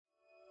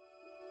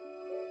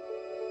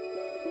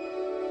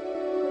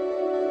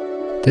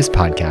This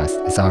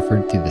podcast is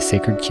offered through the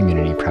Sacred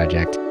Community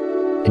Project,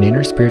 an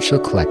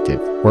interspiritual collective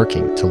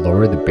working to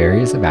lower the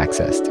barriers of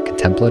access to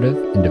contemplative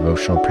and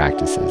devotional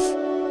practices.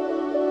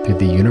 Through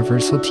the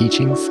universal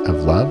teachings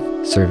of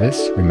love,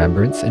 service,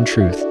 remembrance, and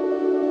truth,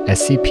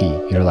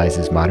 SCP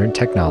utilizes modern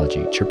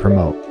technology to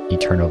promote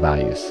eternal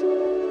values.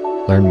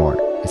 Learn more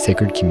at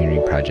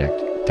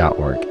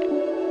sacredcommunityproject.org.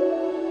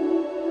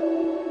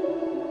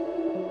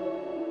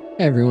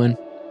 Hey everyone,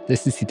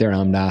 this is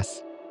Sitaram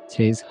Das,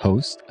 today's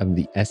host of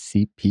the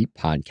SCP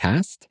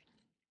podcast.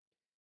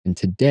 And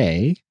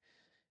today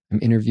I'm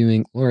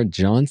interviewing Laura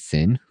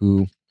Johnson,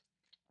 who,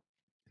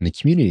 in the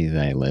community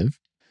that I live,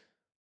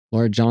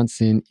 Laura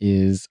Johnson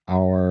is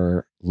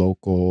our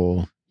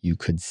local, you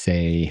could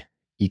say,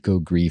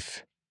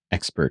 eco-grief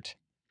expert.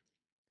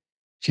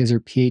 She has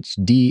her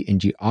PhD in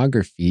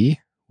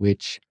geography,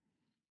 which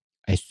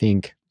I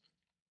think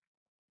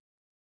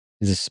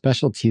is a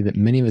specialty that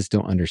many of us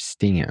don't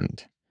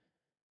understand.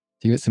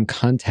 To give it some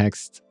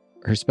context,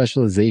 her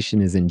specialization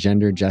is in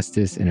gender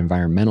justice and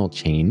environmental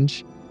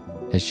change.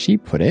 As she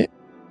put it,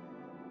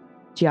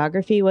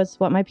 geography was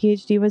what my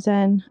PhD was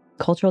in,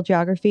 cultural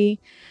geography.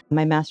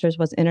 My master's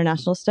was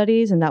international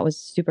studies, and that was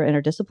super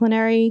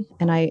interdisciplinary.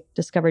 And I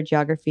discovered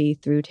geography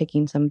through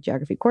taking some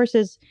geography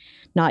courses,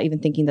 not even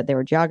thinking that they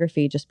were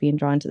geography, just being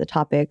drawn to the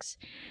topics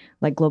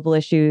like global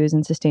issues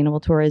and sustainable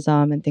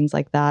tourism and things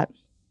like that,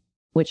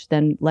 which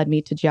then led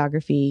me to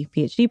geography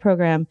PhD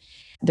program.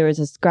 There was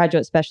this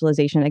graduate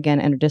specialization, again,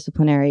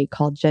 interdisciplinary,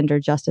 called gender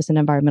justice and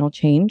environmental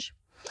change.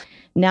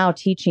 Now I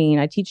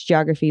teach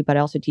geography, but I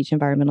also teach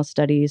environmental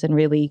studies. And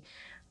really,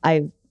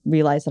 I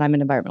realized that I'm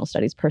an environmental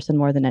studies person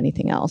more than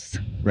anything else.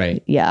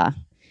 right? Yeah.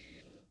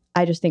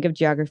 I just think of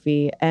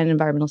geography and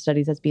environmental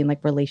studies as being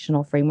like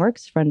relational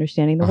frameworks for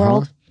understanding the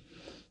world.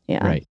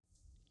 Yeah. Right.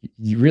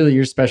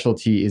 Your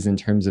specialty is in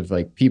terms of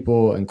like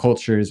people and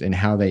cultures and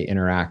how they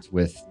interact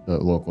with the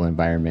local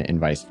environment and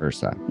vice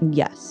versa.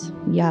 Yes.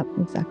 Yeah,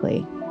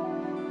 exactly.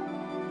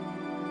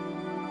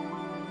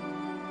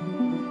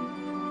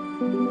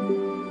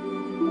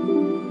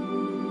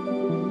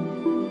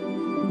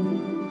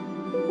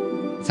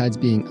 Besides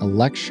being a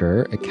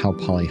lecturer at Cal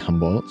Poly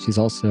Humboldt, she's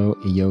also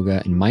a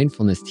yoga and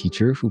mindfulness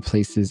teacher who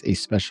places a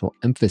special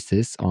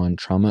emphasis on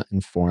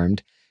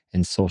trauma-informed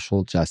and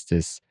social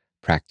justice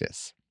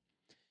practice.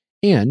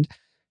 And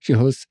she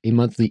hosts a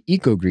monthly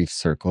eco-grief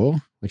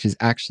circle, which is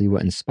actually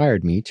what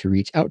inspired me to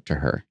reach out to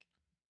her.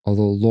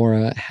 Although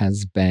Laura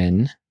has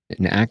been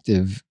an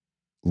active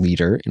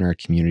leader in our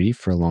community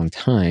for a long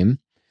time,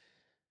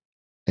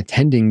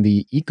 attending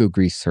the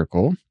eco-grief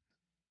circle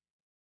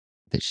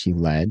that she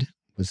led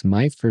was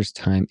my first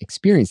time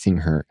experiencing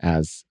her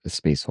as a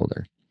space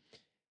holder.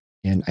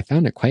 And I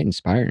found it quite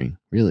inspiring,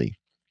 really.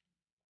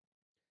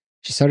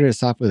 She started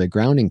us off with a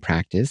grounding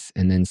practice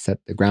and then set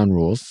the ground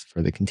rules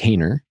for the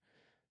container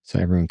so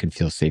everyone could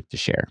feel safe to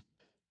share.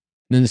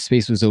 And then the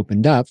space was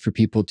opened up for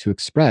people to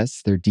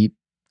express their deep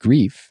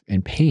grief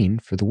and pain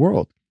for the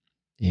world.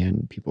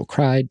 And people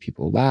cried,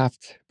 people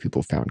laughed,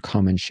 people found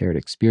common shared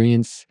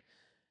experience.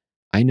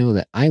 I know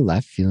that I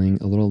left feeling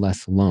a little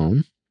less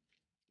alone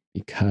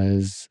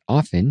because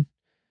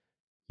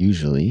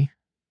usually,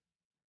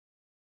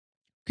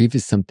 grief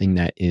is something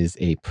that is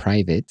a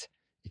private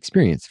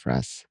experience for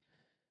us.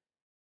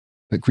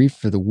 But grief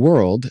for the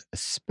world,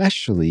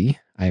 especially,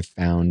 I've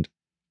found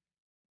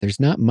there's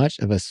not much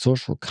of a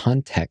social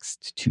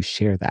context to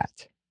share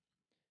that.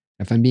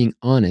 If I'm being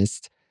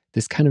honest,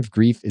 this kind of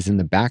grief is in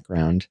the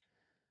background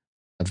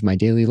of my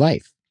daily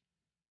life.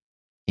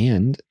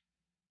 And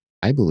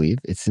I believe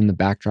it's in the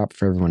backdrop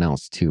for everyone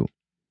else too.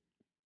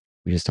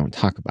 We just don't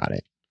talk about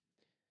it.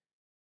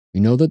 We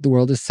know that the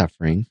world is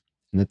suffering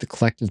and that the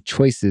collective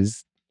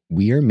choices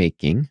we are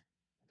making,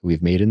 that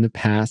we've made in the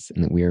past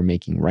and that we are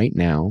making right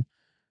now,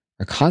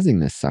 are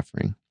causing this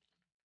suffering.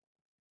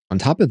 On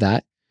top of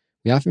that,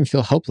 we often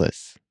feel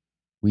helpless.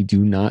 We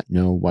do not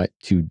know what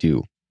to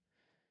do.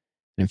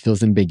 And it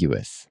feels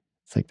ambiguous.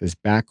 It's like this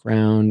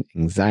background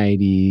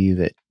anxiety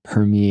that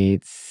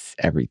permeates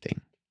everything.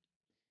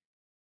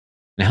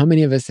 And how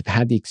many of us have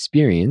had the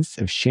experience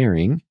of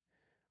sharing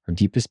our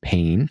deepest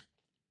pain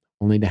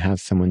only to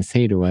have someone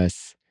say to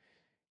us,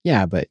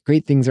 yeah, but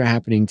great things are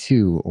happening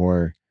too,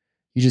 or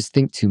you just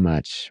think too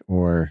much,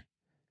 or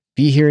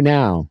be here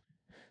now,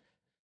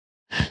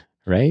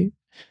 right?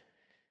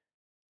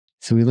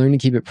 So we learn to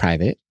keep it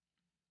private,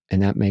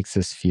 and that makes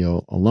us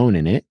feel alone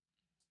in it.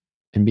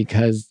 And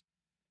because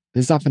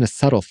this is often a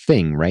subtle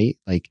thing, right?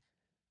 Like,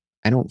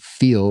 I don't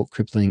feel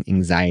crippling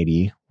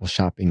anxiety while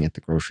shopping at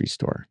the grocery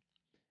store.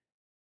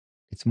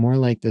 It's more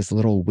like this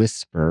little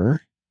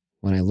whisper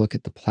when I look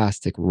at the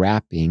plastic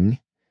wrapping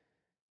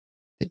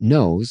that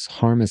knows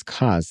harm is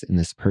caused in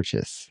this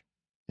purchase.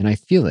 And I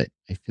feel it.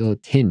 I feel a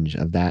tinge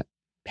of that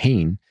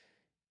pain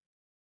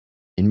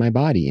in my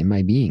body, in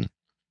my being.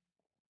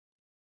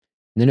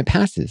 And then it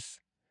passes.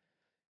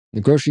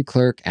 The grocery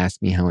clerk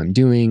asks me how I'm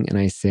doing, and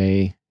I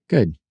say,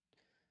 good. And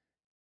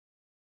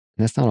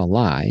that's not a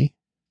lie.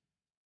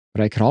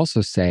 But I could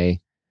also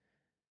say,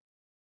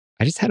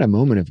 I just had a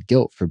moment of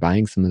guilt for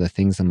buying some of the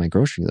things on my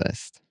grocery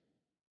list.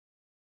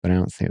 but I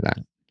don't say that,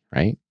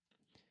 right?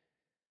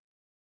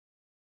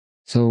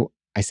 So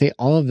I say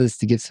all of this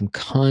to give some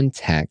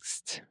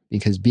context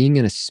because being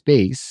in a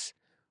space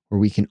where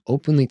we can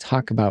openly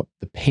talk about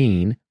the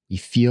pain we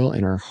feel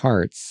in our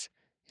hearts,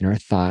 in our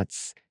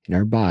thoughts, in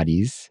our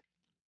bodies,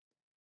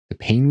 the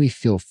pain we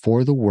feel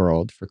for the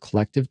world, for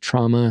collective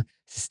trauma,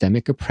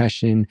 systemic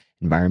oppression,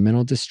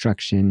 environmental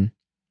destruction.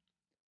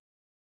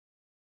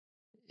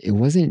 It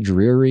wasn't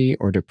dreary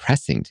or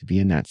depressing to be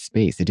in that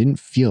space. It didn't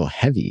feel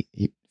heavy.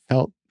 It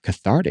felt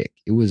cathartic.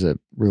 It was a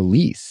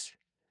release.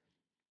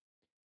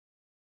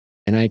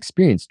 And I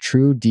experienced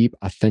true, deep,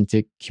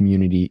 authentic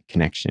community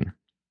connection.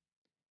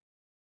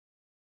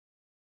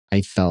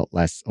 I felt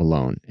less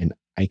alone, and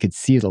I could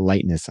see the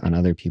lightness on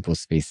other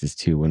people's faces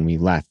too. When we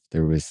left,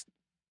 there was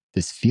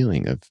this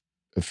feeling of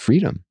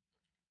freedom.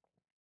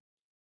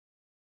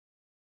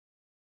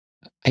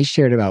 I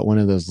shared about one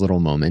of those little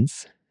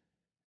moments,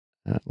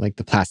 like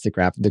the plastic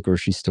wrap at the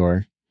grocery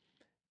store.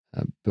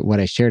 But what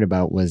I shared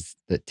about was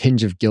the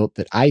tinge of guilt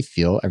that I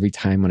feel every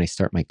time when I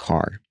start my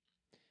car.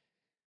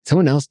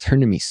 Someone else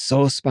turned to me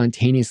so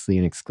spontaneously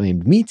and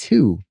exclaimed, "Me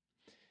too."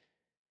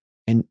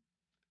 And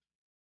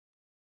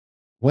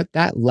what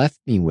that left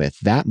me with,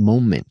 that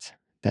moment,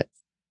 that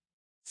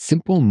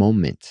simple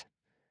moment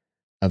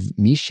of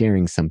me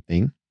sharing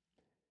something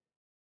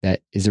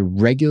that is a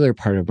regular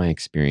part of my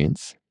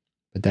experience,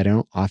 but that I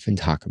don't often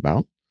talk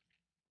about,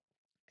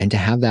 and to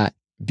have that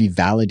be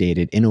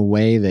validated in a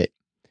way that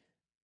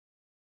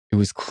it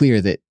was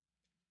clear that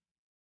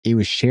it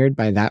was shared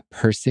by that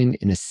person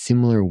in a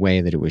similar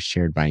way that it was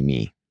shared by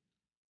me.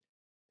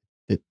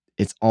 That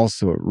it's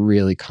also a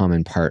really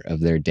common part of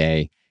their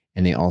day,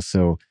 and they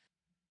also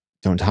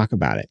don't talk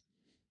about it,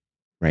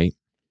 right?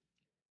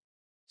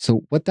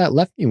 So what that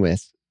left me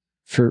with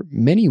for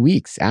many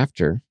weeks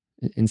after,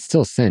 and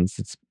still since,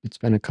 it's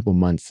been a couple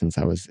months since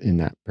I was in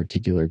that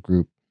particular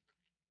group,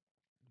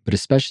 but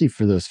especially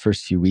for those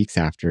first few weeks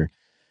after,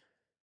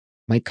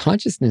 my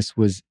consciousness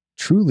was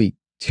truly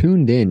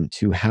tuned in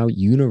to how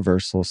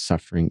universal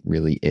suffering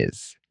really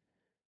is.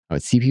 I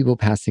would see people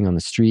passing on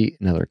the street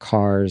in other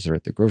cars or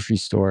at the grocery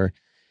store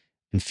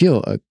and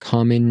feel a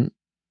common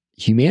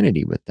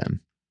humanity with them.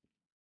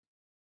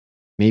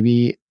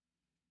 Maybe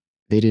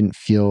they didn't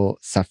feel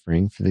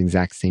suffering for the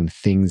exact same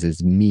things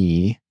as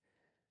me,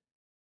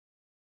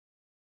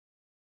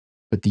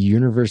 but the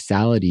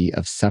universality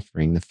of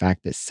suffering, the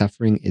fact that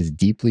suffering is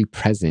deeply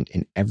present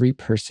in every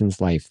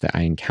person's life that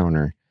I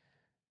encounter,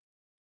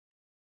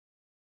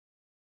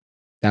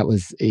 that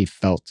was a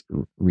felt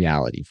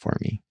reality for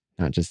me,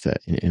 not just an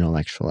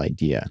intellectual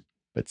idea,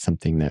 but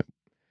something that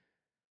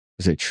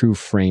was a true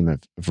frame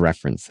of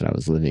reference that I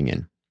was living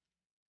in.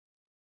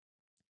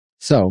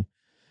 So,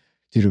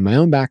 due to my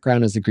own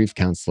background as a grief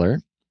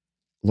counselor,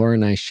 Laura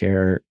and I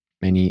share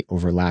many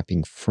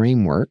overlapping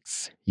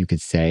frameworks, you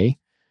could say,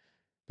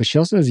 but she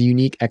also has a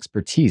unique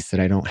expertise that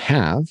I don't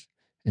have.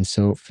 And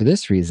so, for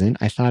this reason,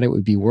 I thought it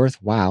would be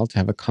worthwhile to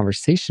have a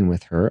conversation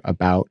with her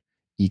about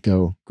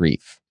eco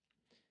grief.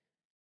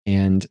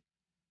 And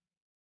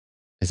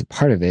as a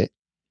part of it,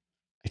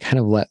 I kind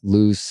of let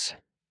loose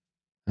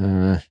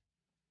all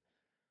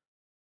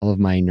of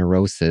my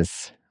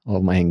neurosis, all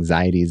of my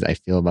anxieties I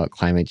feel about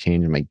climate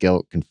change and my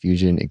guilt,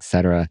 confusion,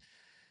 etc.,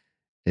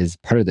 is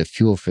part of the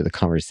fuel for the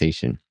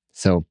conversation.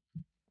 So,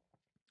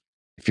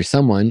 if you're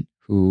someone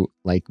who,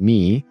 like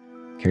me,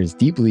 cares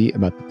deeply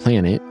about the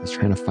planet, is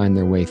trying to find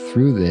their way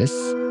through this,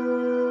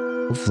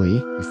 hopefully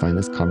you find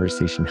this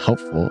conversation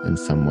helpful in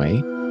some way.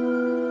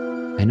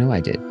 I know I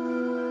did.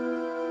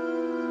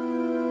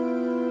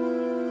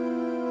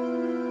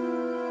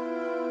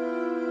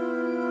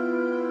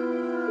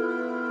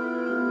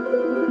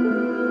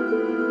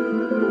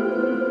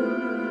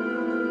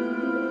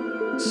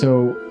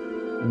 So,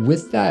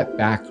 with that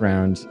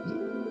background,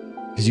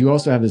 because you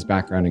also have this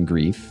background in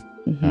grief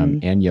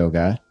and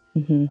yoga,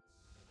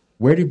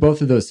 where do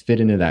both of those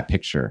fit into that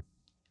picture?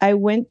 I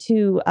went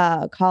to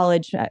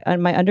college.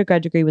 My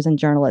undergrad degree was in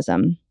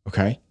journalism.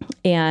 Okay.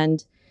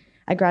 And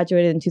I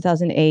graduated in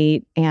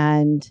 2008.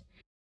 And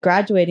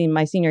graduating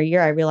my senior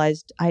year, I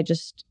realized I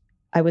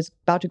was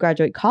about to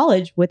graduate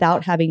college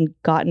without having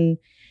gotten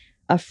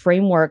a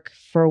framework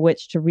for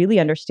which to really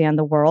understand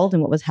the world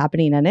and what was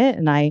happening in it.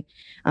 And I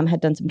had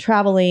done some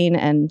traveling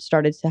and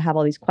started to have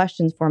all these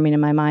questions forming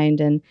in my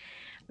mind. And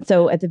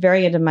so at the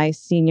very end of my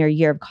senior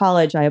year of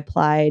college, I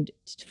applied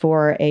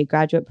for a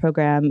graduate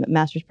program,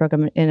 master's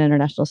program in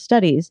international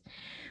studies,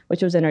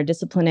 which was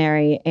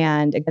interdisciplinary,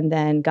 and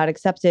then got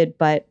accepted.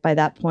 But by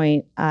that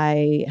point,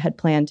 I had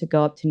planned to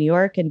go up to New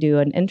York and do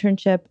an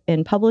internship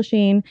in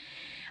publishing.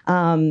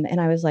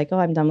 And I was like, oh,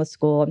 I'm done with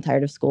school. I'm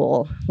tired of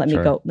school. Let me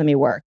go. Let me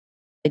work.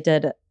 I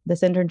did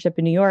this internship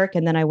in New York,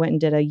 and then I went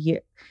and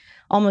did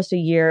almost a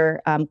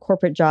year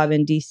corporate job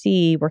in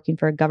DC, working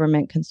for a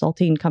government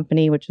consulting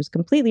company, which was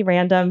completely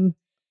random.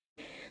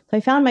 So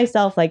I found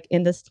myself like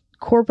in this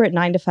corporate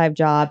 9 to 5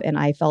 job, and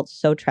I felt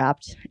so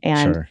trapped.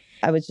 And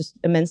I was just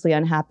immensely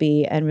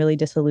unhappy and really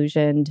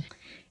disillusioned.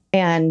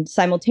 And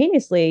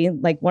simultaneously,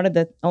 like one of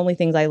the only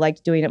things I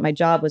liked doing at my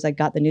job was I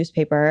got the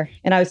newspaper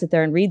and I would sit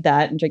there and read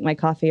that and drink my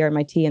coffee or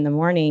my tea in the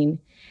morning.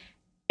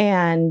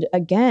 And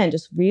again,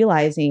 just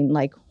realizing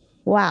like,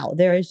 wow,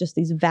 there is just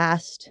these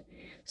vast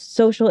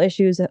social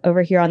issues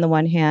over here on the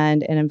one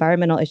hand and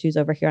environmental issues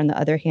over here on the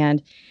other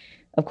hand.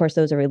 Of course,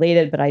 those are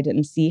related, but I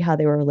didn't see how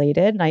they were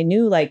related. And I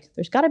knew like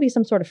there's got to be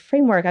some sort of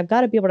framework. I've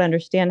got to be able to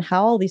understand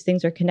how all these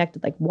things are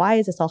connected. Like, why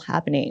is this all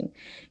happening?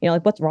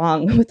 Like what's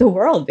wrong with the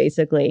world,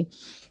 basically.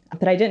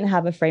 But I didn't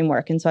have a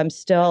framework. And so I'm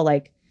still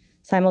like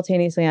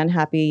simultaneously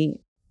unhappy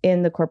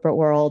in the corporate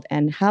world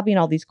and having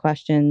all these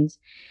questions.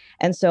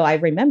 And so I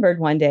remembered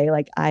one day,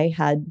 like I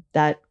had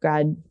that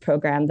grad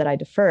program that I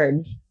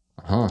deferred.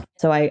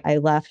 So I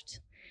left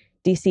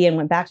DC and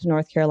went back to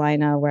North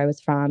Carolina, where I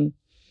was from,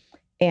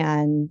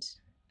 and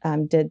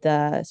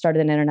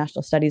started an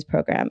international studies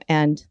program.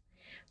 And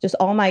just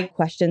all my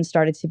questions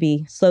started to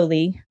be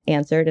slowly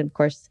answered. And of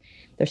course,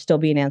 they're still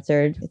being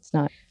answered. It's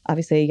not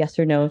obviously a yes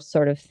or no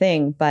sort of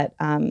thing, but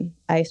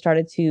I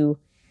started to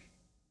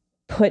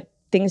put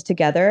things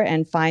together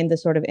and find the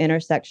sort of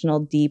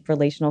intersectional, deep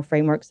relational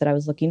frameworks that I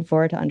was looking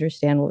for to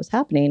understand what was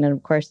happening. And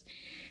of course,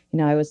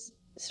 I was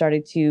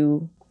started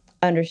to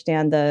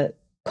understand the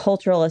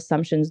cultural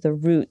assumptions, the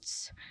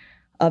roots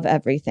of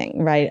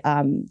everything, right?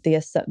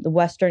 The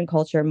Western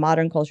culture,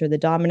 modern culture, the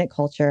dominant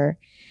culture,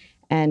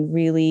 and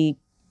really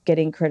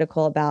getting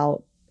critical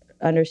about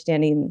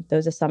understanding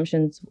those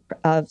assumptions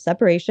of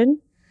separation,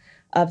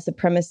 of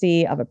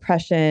supremacy, of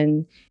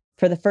oppression.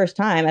 For the first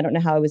time, I don't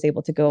know how I was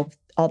able to go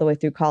all the way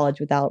through college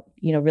without,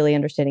 really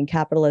understanding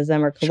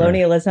capitalism or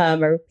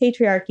colonialism or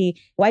patriarchy,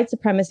 white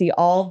supremacy,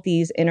 all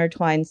these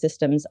intertwined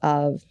systems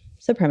of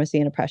supremacy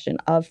and oppression,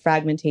 of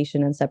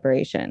fragmentation and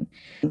separation.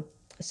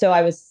 So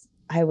I was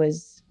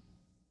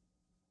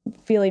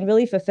feeling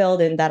really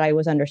fulfilled in that I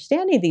was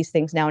understanding these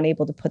things now and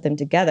able to put them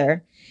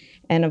together.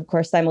 And of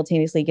course,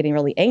 simultaneously getting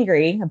really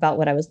angry about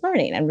what I was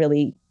learning and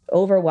really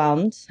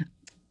overwhelmed.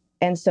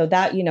 And so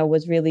that,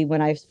 was really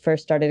when I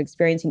first started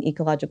experiencing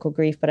ecological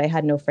grief, but I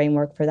had no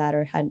framework for that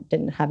or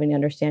didn't have any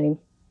understanding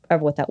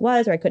of what that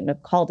was, or I couldn't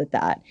have called it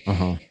that.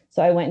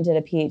 So I went and did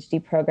a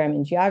PhD program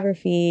in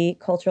geography,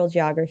 cultural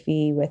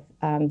geography with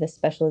this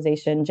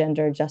specialization,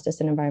 gender, justice,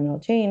 and environmental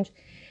change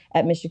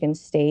at Michigan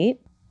State.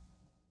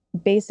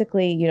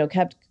 Basically,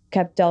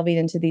 kept delving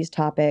into these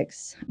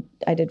topics.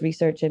 I did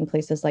research in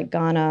places like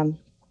Ghana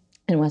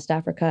and West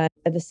Africa.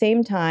 At the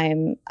same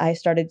time, I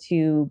started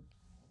to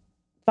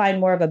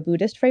find more of a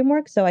Buddhist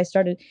framework. So I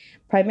started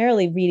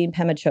primarily reading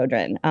Pema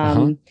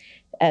Chodron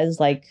as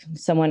like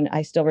someone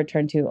I still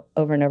return to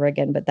over and over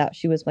again, but that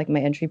she was like my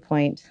entry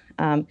point.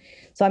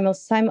 So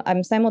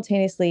I'm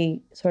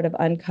simultaneously sort of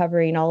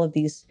uncovering all of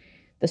the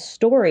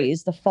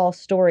stories, the false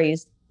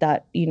stories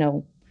that,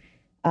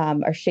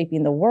 are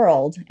shaping the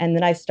world. And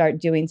then I start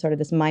doing sort of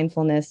this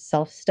mindfulness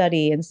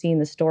self-study and seeing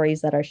the stories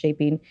that are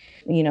shaping,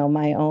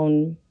 my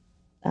own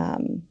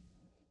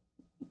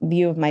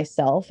view of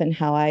myself and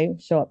how I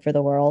show up for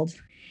the world.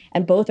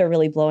 And both are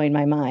really blowing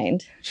my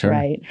mind,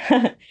 right?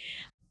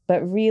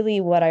 But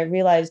really what I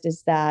realized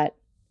is that,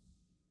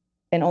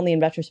 and only in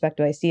retrospect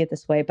do I see it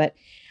this way, but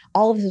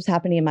all of this was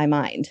happening in my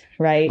mind,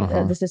 right?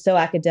 This is so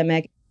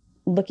academic.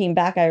 Looking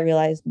back, I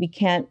realized we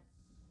can't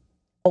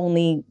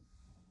only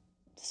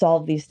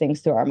solve these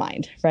things through our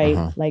mind, right?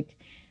 Like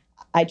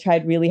I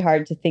tried really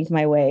hard to think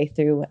my way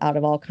through out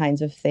of all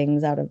kinds of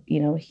things,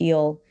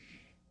 heal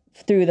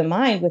through the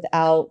mind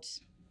without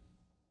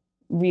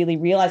really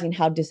realizing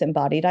how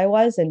disembodied I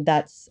was. And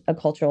that's a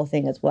cultural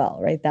thing as well,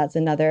 right? That's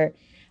another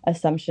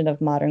assumption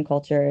of modern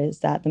culture, is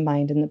that the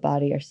mind and the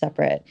body are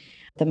separate.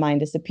 The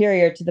mind is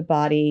superior to the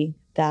body,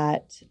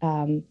 that,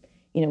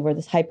 we're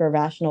this hyper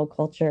rational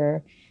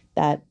culture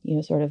that,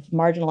 sort of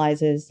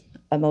marginalizes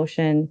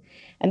emotion.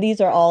 And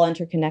these are all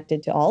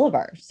interconnected to all of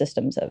our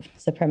systems of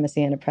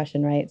supremacy and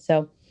oppression, right?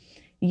 So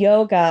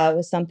yoga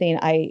was something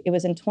it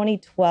was in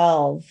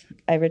 2012.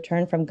 I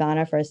returned from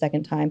Ghana for a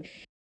second time.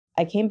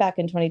 I came back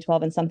in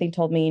 2012 and something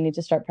told me you need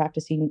to start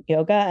practicing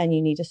yoga and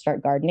you need to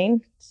start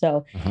gardening.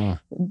 So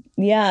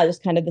yeah,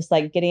 just kind of this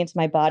like getting into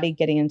my body,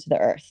 getting into the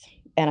earth.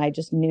 And I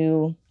just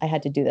knew I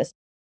had to do this.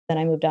 Then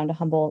I moved down to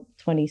Humboldt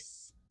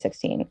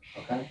 2016.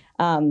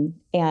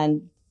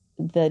 And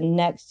the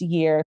next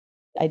year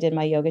I did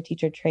my yoga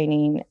teacher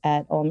training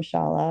at Om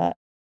Shala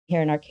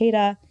here in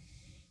Arcata.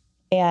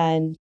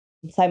 And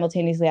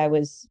simultaneously I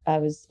was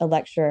a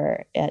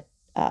lecturer at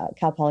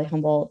Cal Poly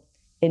Humboldt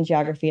in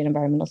geography and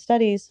environmental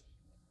studies.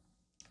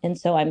 And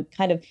so I'm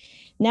kind of,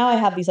 now I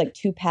have these like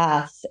two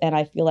paths and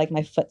I feel like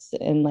my foot's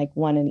in like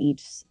one in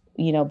each,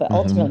 but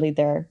ultimately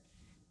they're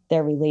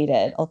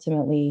related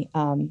ultimately.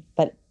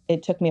 But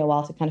it took me a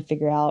while to kind of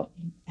figure out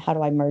how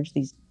do I merge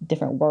these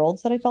different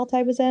worlds that I felt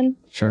I was in.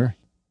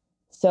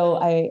 So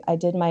I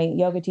did my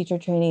yoga teacher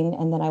training,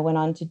 and then I went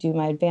on to do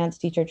my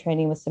advanced teacher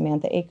training with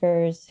Samantha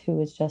Akers,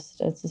 who is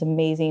it's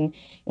amazing.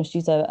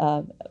 She's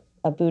a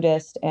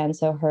Buddhist, and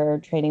so her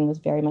training was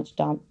very much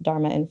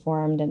Dharma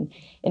informed and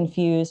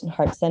infused and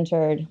heart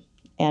centered.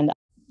 And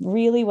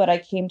really what I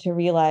came to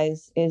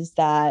realize is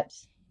that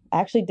I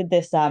actually did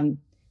this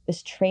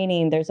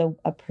training. There's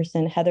a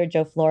person, Heather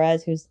Jo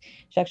Flores,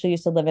 she actually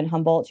used to live in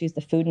Humboldt. She's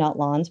the Food Not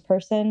Lawns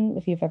person.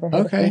 If you've ever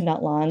heard of Food Okay.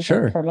 Not Lawns, like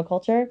Sure.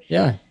 permaculture.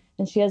 Yeah.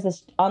 And she has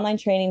this online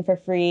training for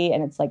free,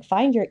 and it's like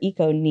find your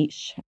eco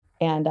niche.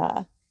 And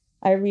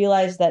I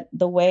realized that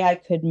the way I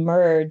could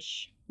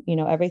merge,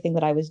 everything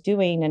that I was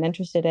doing and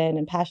interested in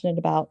and passionate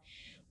about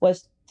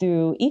was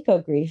through eco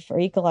grief or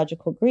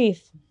ecological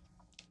grief,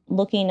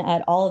 looking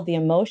at all of the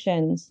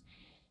emotions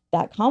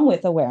that come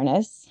with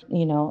awareness,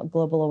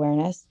 global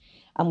awareness,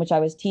 which I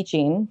was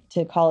teaching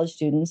to college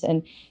students.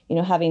 And,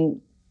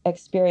 having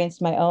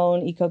experienced my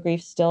own eco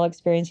grief, still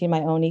experiencing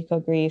my own eco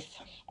grief,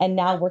 and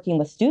now working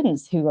with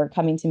students who are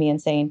coming to me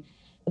and saying,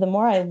 the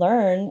more I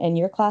learn in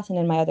your class and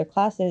in my other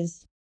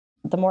classes,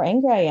 the more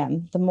angry I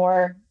am, the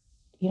more,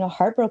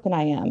 heartbroken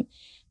I am.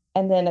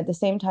 And then at the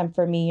same time,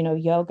 for me,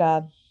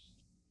 yoga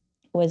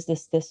was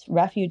this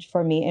refuge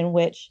for me in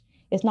which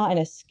it's not an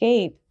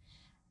escape.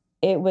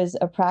 It was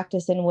a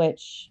practice in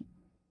which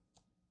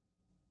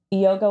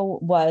yoga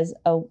was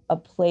a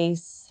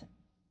place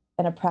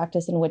and a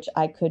practice in which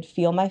I could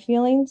feel my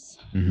feelings.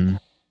 Mm-hmm.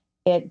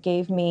 It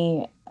gave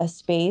me a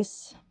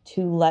space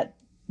to let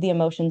the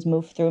emotions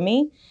move through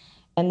me.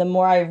 And the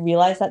more I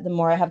realize that, the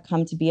more I have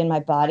come to be in my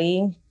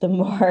body, the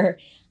more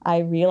I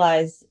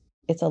realize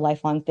it's a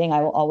lifelong thing.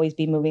 I will always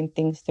be moving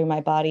things through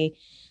my body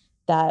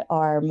that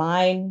are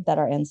mine, that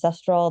are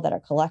ancestral, that are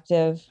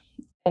collective.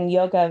 And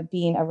yoga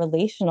being a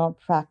relational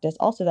practice,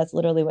 also, that's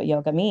literally what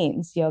yoga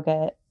means.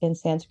 Yoga in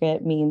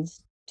Sanskrit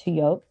means to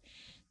yoke,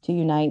 to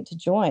unite, to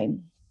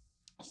join.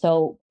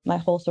 So, my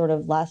whole sort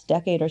of last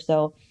decade or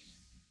so,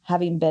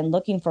 having been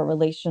looking for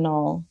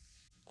relational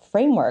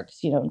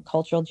frameworks,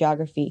 cultural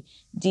geography,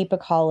 deep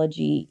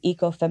ecology,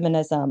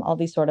 ecofeminism, all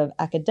these sort of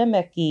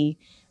academic-y,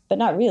 but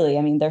not really.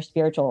 I mean, they're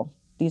spiritual.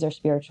 These are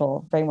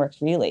spiritual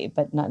frameworks, really,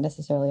 but not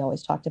necessarily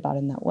always talked about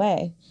in that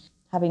way.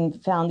 Having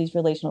found these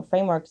relational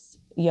frameworks,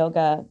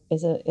 yoga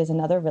is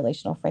another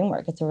relational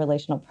framework. It's a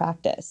relational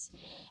practice,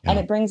 and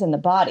Yeah. it brings in the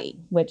body,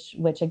 which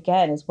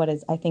again is what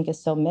is I think is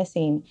so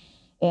missing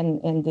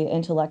in the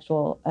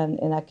intellectual and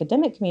in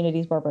academic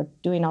communities, where we're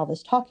doing all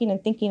this talking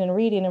and thinking and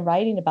reading and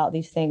writing about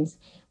these things,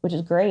 which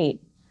is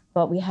great,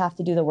 but we have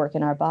to do the work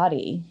in our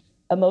body.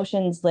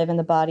 Emotions live in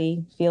the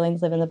body,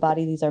 feelings live in the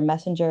body. These are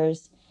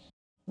messengers.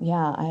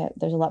 Yeah,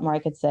 there's a lot more I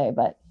could say,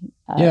 but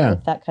Yeah.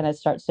 if that kind of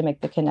starts to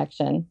make the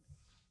connection.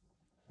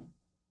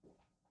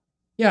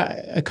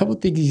 Yeah. A couple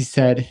of things you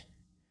said.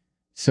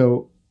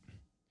 So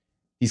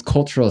these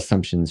cultural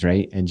assumptions,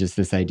 right? And just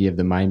this idea of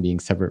the mind being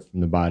separate from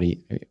the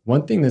body.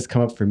 One thing that's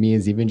come up for me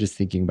is even just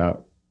thinking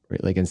about,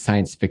 right, like in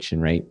science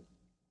fiction, right?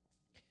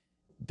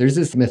 There's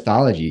this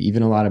mythology,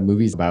 even a lot of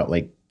movies about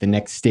like the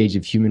next stage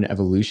of human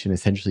evolution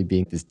essentially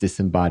being this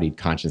disembodied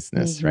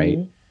consciousness, right?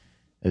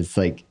 It's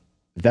like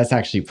that's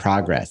actually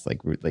progress.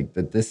 Like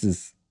that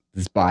this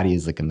body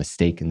is like a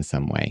mistake in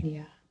some way.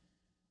 Yeah.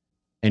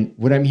 And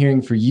what I'm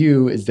hearing for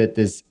you is that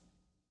this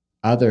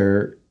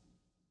other,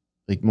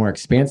 like more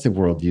expansive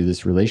worldview,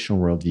 this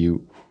relational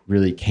worldview,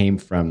 really came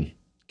from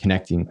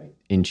connecting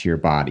into your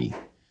body.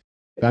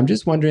 But I'm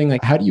just wondering,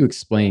 like, how do you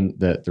explain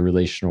the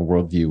relational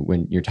worldview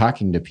when you're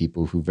talking to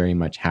people who very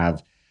much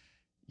have,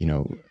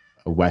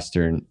 a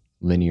Western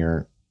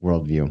linear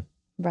worldview?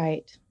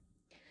 Right.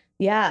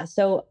 Yeah.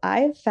 So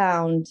I've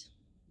found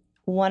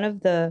one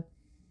of the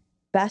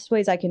best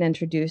ways I can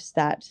introduce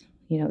that,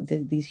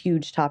 these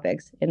huge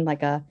topics in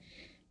like a,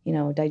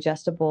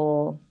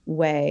 digestible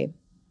way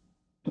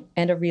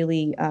and a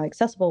really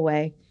accessible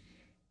way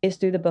is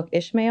through the book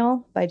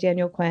Ishmael by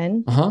Daniel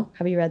Quinn. Uh-huh.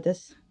 Have you read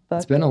this book?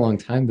 It's been a long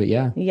time, but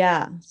yeah.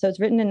 Yeah. So it's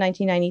written in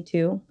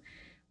 1992,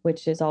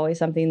 which is always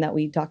something that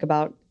we talk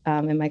about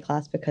in my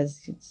class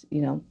because it's,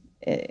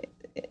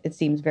 it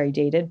seems very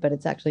dated, but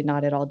it's actually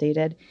not at all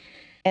dated.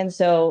 And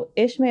so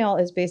Ishmael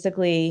is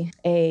basically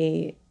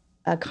a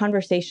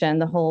conversation.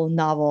 The whole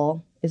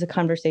novel is a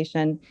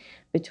conversation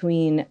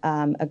between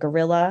a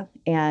gorilla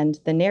and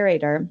the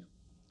narrator.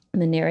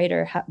 And the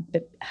narrator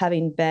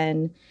having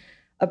been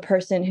a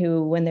person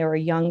who, when they were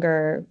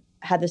younger,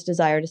 had this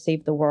desire to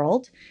save the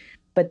world,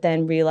 but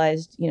then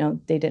realized,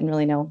 they didn't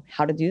really know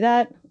how to do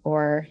that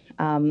or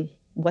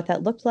what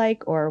that looked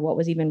like or what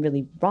was even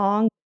really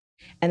wrong.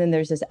 And then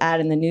there's this ad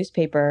in the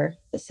newspaper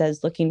that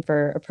says looking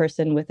for a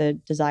person with a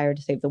desire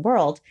to save the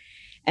world.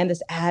 And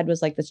this ad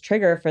was like this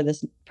trigger for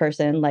this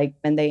person,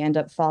 and they end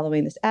up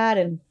following this ad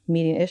and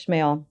meeting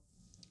Ishmael.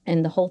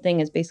 And the whole thing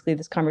is basically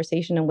this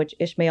conversation in which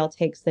Ishmael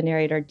takes the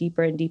narrator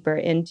deeper and deeper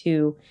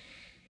into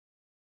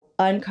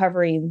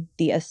uncovering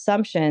the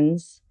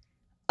assumptions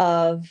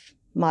of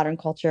modern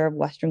culture, of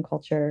Western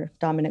culture,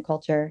 dominant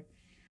culture,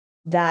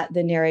 that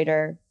the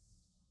narrator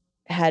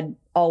had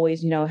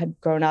always, had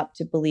grown up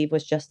to believe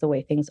was just the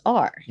way things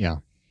are. Yeah.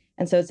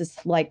 And so it's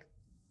this like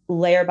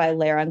layer by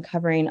layer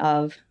uncovering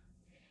of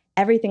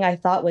everything I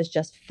thought was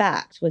just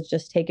fact, was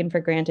just taken for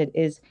granted,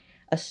 is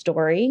a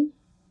story.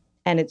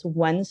 And it's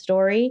one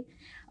story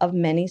of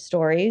many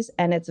stories.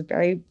 And it's a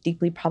very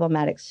deeply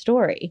problematic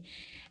story.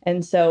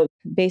 And so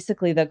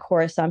basically, the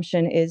core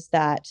assumption is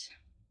that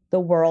the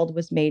world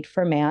was made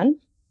for man.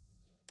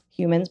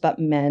 humans, but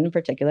men in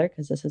particular,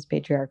 because this is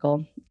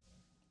patriarchal,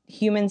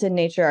 humans and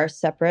nature are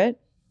separate.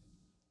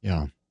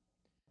 Yeah.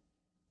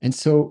 And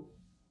so,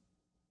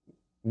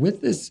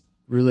 with this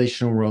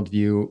relational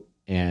worldview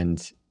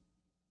and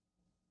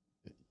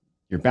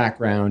your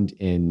background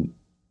in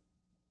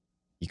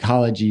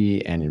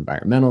ecology and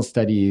environmental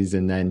studies,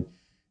 and then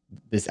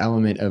this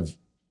element of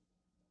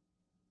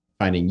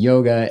finding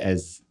yoga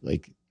as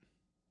like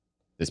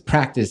this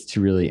practice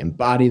to really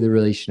embody the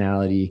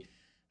relationality.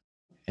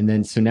 And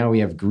then, so now we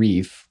have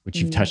grief, which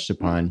you've touched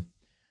upon.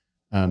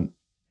 I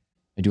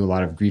do a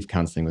lot of grief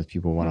counseling with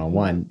people one on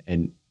one.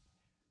 And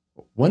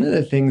one of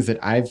the things that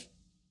I've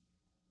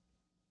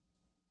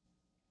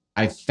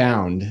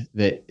found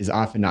that is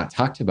often not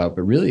talked about,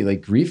 but really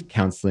like grief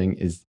counseling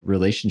is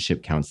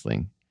relationship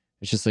counseling.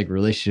 It's just like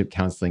relationship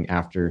counseling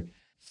after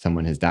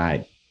someone has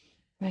died.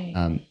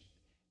 Right.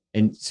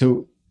 And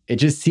so it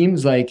just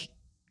seems like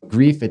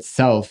grief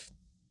itself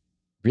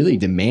really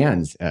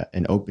demands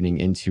an opening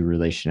into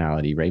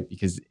relationality, right?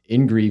 Because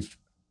in grief,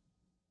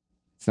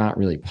 it's not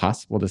really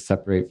possible to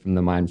separate from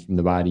the mind from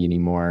the body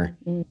anymore.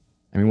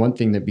 I mean, one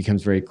thing that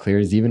becomes very clear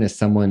is even if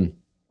someone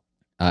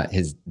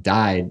has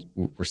died,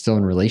 we're still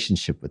in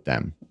relationship with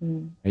them,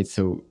 right?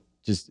 So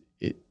just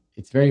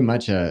it's very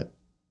much a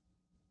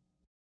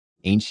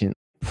ancient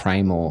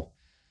primal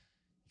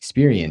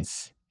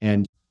experience.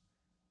 And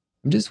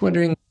I'm just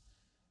wondering,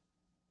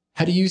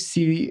 how do you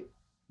see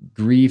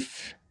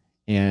grief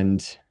and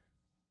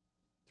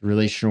the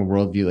relational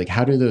worldview? Like,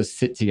 how do those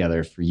sit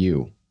together for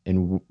you?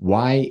 And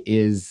why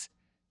is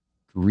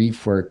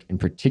grief work in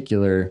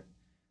particular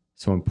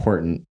so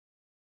important?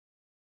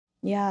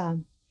 Yeah.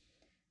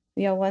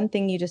 Yeah. One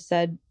thing you just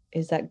said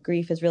is that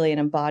grief is really an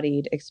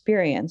embodied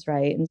experience,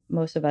 right? And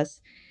most of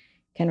us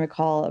can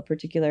recall a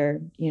particular,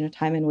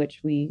 time in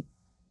which we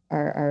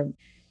are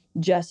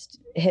just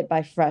hit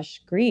by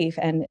fresh grief.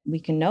 And we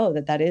can know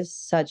that that is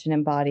such an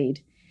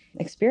embodied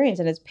experience.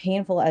 And as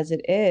painful as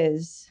it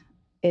is,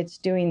 it's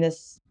doing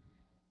this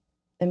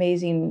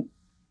amazing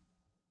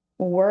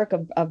work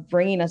of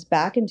bringing us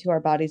back into our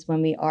bodies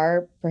when we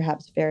are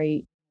perhaps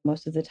very,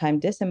 most of the time,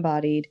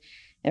 disembodied.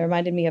 It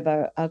reminded me of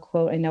a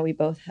quote I know we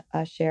both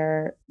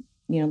share,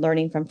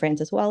 learning from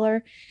Francis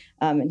Weller.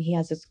 And he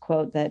has this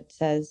quote that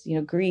says,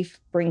 grief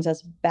brings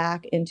us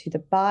back into the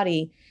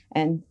body,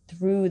 and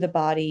through the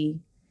body,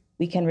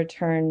 we can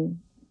return.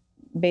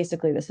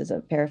 Basically, this is a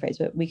paraphrase,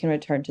 but we can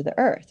return to the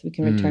earth, we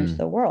can return to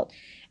the world.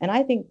 And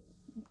I think,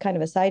 kind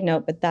of a side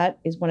note, but that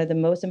is one of the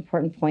most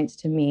important points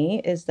to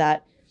me, is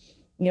that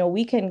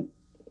we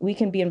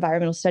can be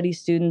environmental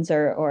studies students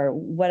or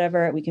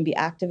whatever, we can be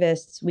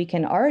activists, we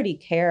can already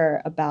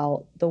care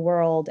about the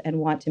world and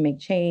want to make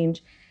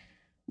change,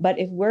 but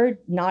if we're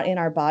not in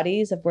our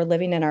bodies, if we're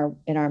living in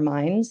our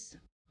minds,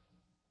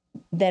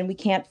 then we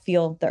can't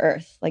feel the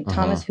earth. Like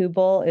Thomas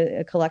Hubel,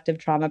 a collective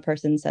trauma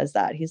person, says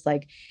that. He's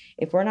like,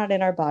 if we're not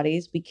in our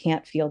bodies, we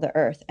can't feel the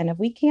earth. And if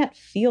we can't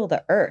feel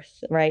the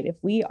earth, right, if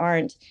we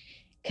aren't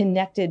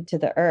connected to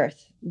the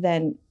earth,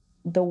 then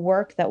the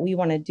work that we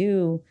want to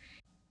do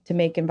to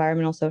make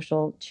environmental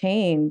social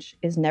change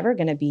is never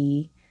going to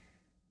be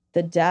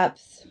the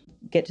depth,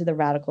 get to the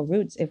radical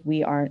roots, if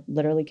we aren't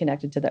literally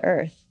connected to the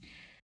earth.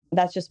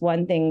 That's just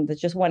one thing.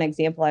 That's just one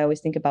example I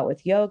always think about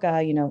with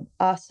yoga,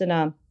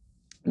 asana,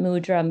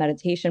 mudra,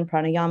 meditation,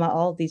 pranayama,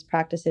 all of these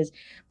practices,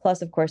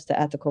 plus, of course, the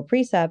ethical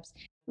precepts.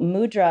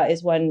 Mudra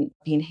is one,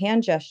 being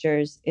hand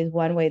gestures, is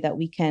one way that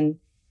we can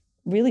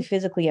really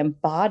physically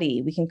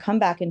embody. We can come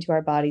back into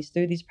our bodies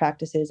through these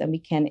practices, and we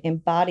can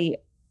embody,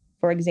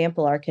 for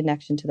example, our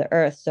connection to the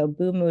earth. So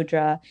Bhu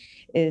Mudra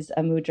is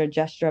a mudra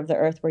gesture of the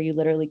earth where you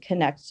literally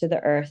connect to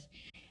the earth.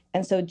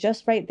 And so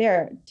just right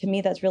there, to me,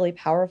 that's really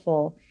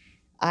powerful.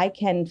 I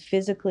can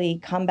physically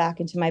come back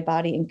into my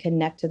body and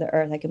connect to the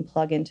earth. I can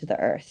plug into the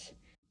earth.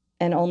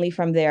 And only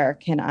from there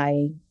can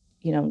I,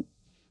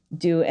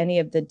 do any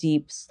of the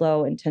deep,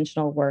 slow,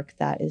 intentional work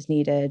that is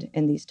needed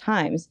in these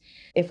times.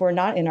 If we're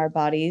not in our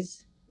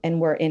bodies and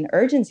we're in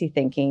urgency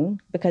thinking,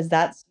 because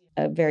that's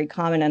a very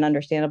common and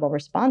understandable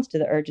response to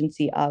the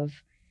urgency of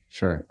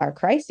our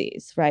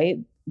crises, right?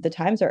 The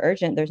times are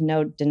urgent. There's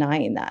no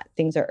denying that.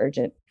 Things are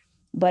urgent.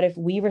 But if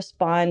we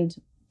respond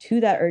to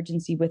that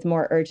urgency with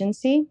more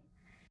urgency,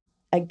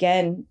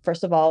 again,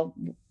 first of all,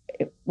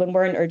 when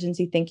we're in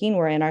urgency thinking,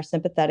 we're in our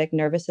sympathetic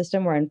nervous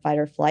system, we're in fight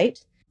or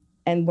flight,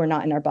 and we're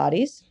not in our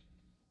bodies.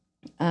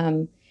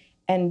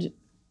 And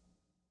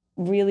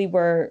really,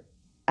 we're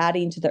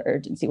adding to the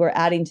urgency, we're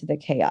adding to the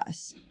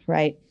chaos,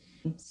 right?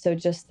 So,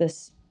 just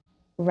this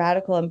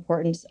radical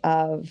importance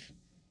of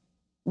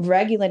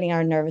regulating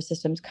our nervous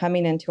systems,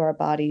 coming into our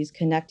bodies,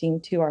 connecting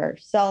to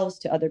ourselves,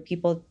 to other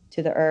people,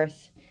 to the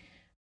earth,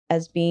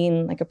 as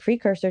being like a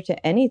precursor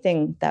to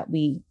anything that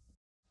we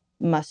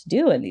must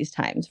do in these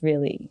times,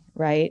 really,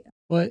 right?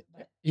 Well,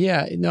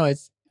 yeah, no,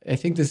 I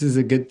think this is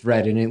a good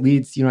thread, and it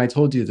leads, I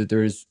told you that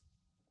there's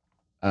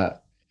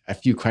a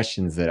few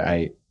questions that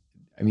I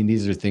mean,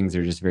 these are things that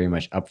are just very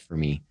much up for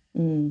me.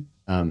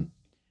 And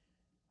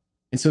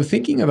so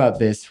thinking about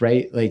this,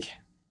 right, like,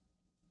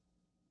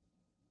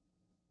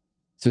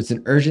 So it's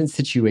an urgent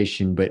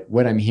situation, but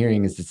what I'm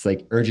hearing is it's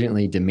like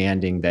urgently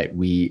demanding that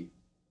we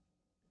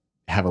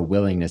have a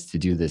willingness to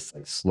do this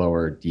like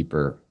slower,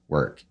 deeper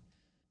work.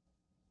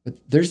 But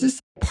there's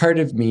this part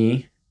of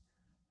me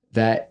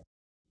that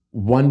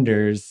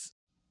wonders,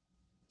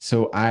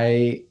 so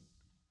I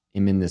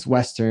am in this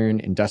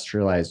Western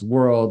industrialized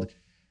world.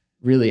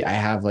 Really, I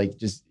have like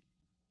just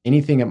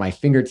anything at my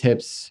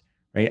fingertips,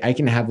 right? I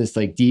can have this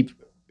like deep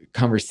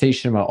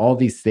conversation about all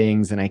these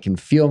things and I can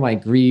feel my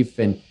grief.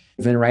 And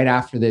then right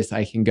after this,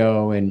 I can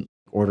go and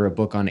order a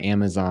book on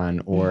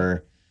Amazon.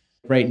 Or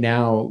right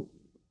now,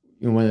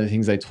 one of the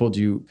things I told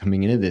you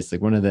coming into this,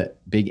 like one of the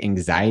big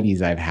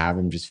anxieties I've had,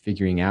 I'm just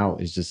figuring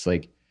out is just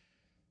like,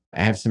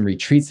 I have some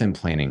retreats I'm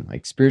planning,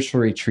 like spiritual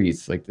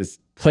retreats, like this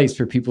place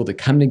for people to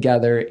come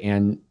together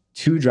and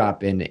to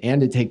drop in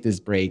and to take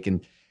this break.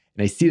 And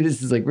I see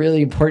this as like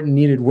really important,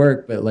 needed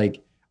work, but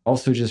like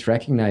also just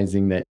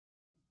recognizing that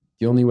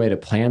the only way to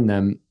plan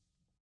them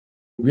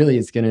really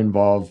is going to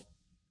involve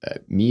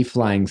me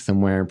flying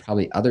somewhere,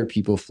 probably other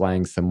people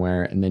flying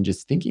somewhere, and then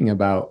just thinking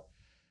about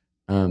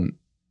um,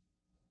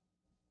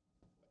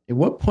 at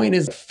what point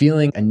is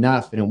feeling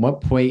enough, and at what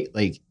point,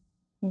 like,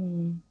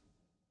 Mm,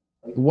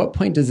 at what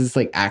point does this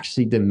like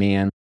actually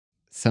demand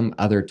some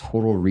other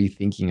total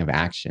rethinking of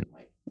action?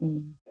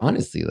 mm,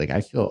 Honestly, like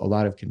I feel a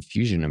lot of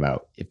confusion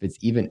about if it's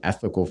even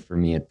ethical for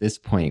me at this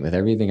point with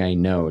everything I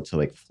know to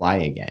like fly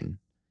again.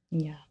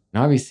 yeah.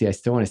 And obviously I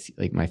still want to see,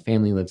 like, my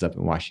family lives up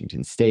in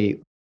Washington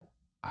State.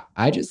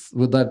 I just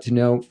would love to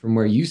know from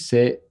where you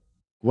sit,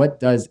 what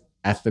does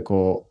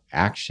ethical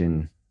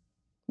action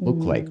look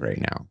like Mm, right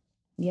now?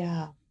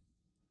 yeah.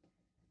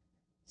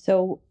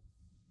 So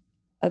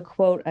a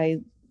quote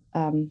I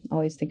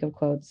always think of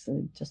quotes.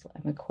 Just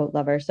I'm a quote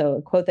lover. So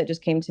a quote that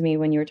just came to me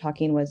when you were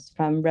talking was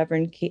from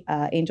Reverend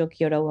Angel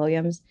Kyoto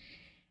Williams,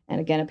 and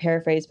again a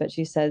paraphrase, but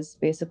she says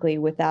basically,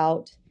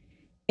 without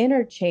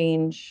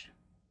interchange,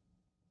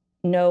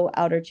 no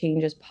outer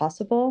change is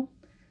possible.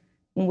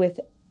 With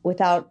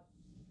without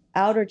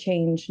outer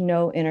change,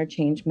 no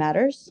interchange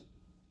matters.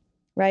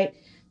 Right.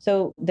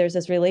 So there's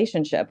this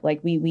relationship.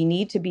 Like we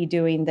need to be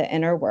doing the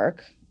inner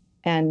work,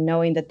 and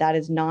knowing that that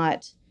is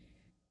not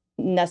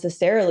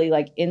necessarily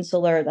like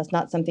insular. That's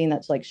not something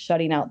that's like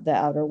shutting out the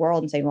outer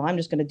world and saying, well, I'm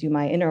just going to do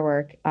my inner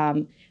work.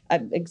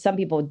 Some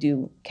people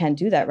can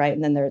do that, right?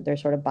 And then they're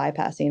sort of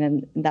bypassing,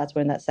 and that's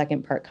when that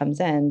second part comes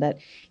in, that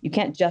you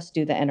can't just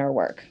do the inner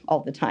work all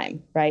the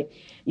time, right?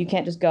 You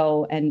can't just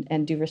go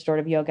and do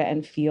restorative yoga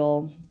and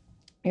feel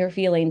your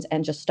feelings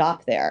and just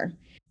stop there.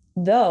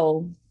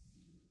 Though,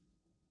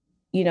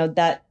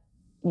 that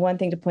one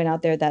thing to point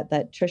out there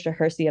that Trisha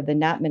Hersey of the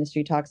Nap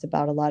Ministry talks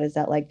about a lot is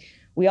that, like,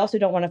 we also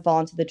don't want to fall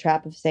into the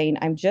trap of saying,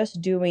 I'm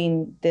just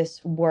doing this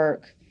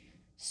work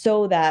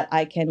so that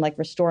I can like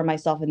restore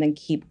myself and then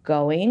keep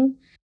going.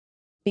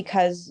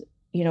 Because,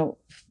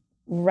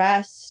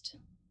 rest,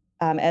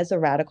 as a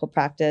radical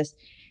practice,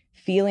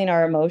 feeling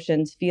our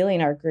emotions, feeling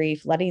our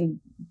grief, letting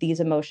these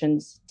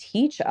emotions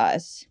teach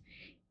us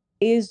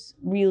is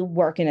real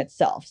work in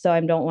itself. So I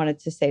don't want it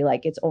to say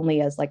like it's only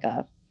as like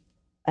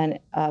an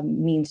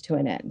means to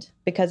an end,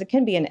 because it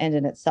can be an end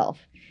in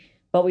itself,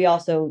 but we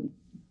also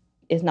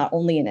is not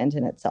only an end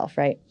in itself,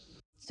 right?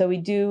 So we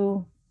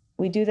do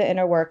the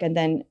inner work, and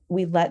then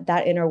we let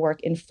that inner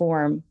work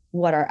inform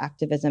what our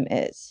activism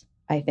is,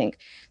 I think.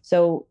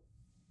 So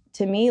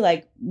to me,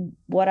 like,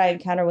 what I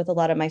encounter with a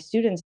lot of my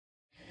students,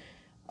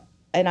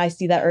 and I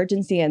see that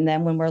urgency in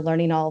them when we're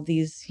learning all of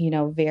these,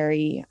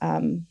 very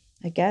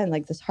again,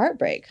 like this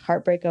heartbreak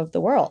of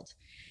the world,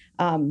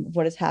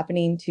 what is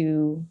happening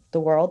to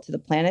the world, to the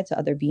planet, to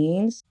other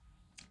beings.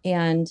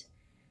 And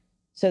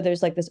so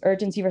there's like this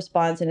urgency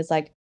response, and it's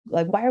like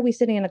why are we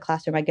sitting in a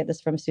classroom? I get this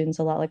from students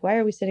a lot. Like, why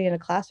are we sitting in a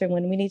classroom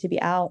when we need to be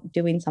out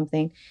doing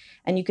something?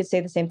 And you could say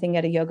the same thing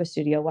at a yoga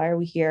studio. Why are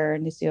we here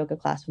in this yoga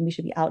class when we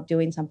should be out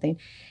doing something?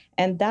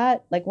 And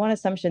that, like, one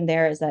assumption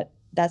there is that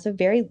that's a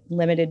very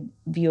limited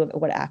view of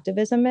what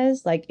activism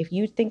is. Like, if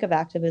you think of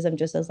activism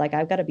just as like,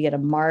 I've got to be at a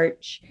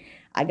march,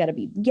 I got to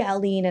be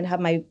yelling and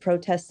have my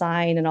protest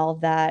sign and all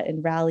of that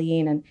and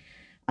rallying, and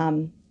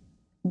um,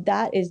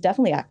 that is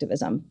definitely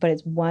activism, but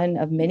it's one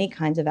of many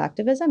kinds of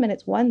activism. And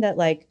it's one that,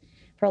 like,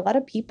 for a lot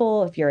of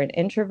people, if you're an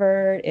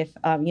introvert, if,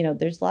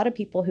 there's a lot of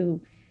people who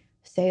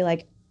say,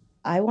 like,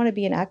 I want to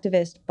be an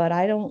activist, but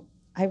I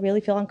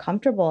really feel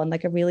uncomfortable in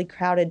like a really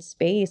crowded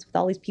space with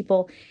all these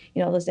people,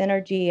 this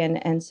energy.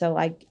 And so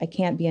I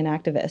can't be an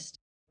activist.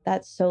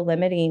 That's so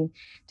limiting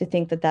to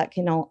think that that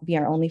can all be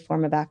our only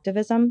form of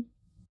activism.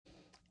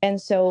 And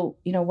so,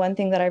 one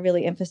thing that I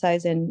really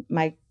emphasize in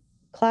my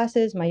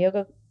classes, my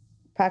yoga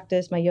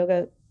practice, my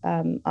yoga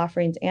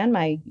offerings, and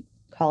my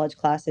college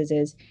classes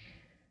is,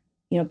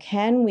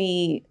 can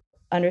we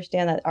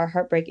understand that our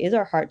heartbreak is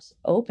our heart's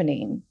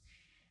opening?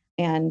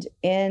 And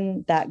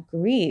in that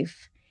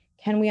grief,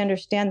 can we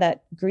understand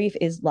that grief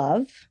is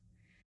love?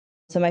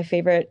 So, my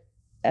favorite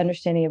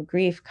understanding of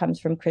grief comes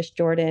from Chris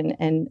Jordan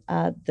and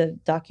the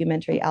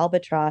documentary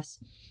Albatross,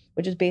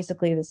 which is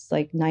basically this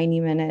like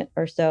 90-minute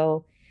or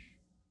so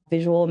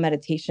visual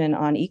meditation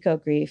on eco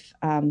grief.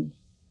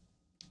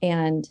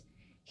 And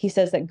he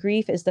says that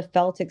grief is the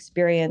felt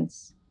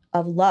experience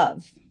of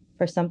love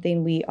for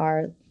something we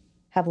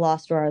have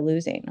lost or are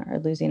losing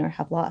or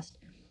have lost.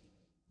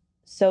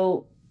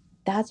 So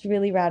that's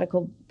really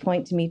radical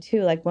point to me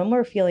too. Like when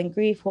we're feeling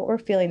grief, what we're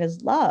feeling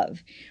is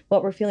love,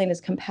 what we're feeling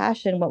is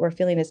compassion, what we're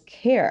feeling is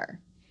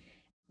care.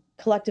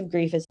 Collective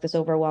grief is this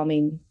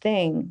overwhelming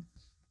thing,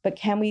 but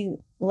can we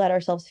let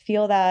ourselves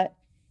feel that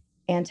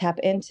and tap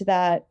into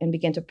that and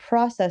begin to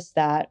process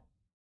that?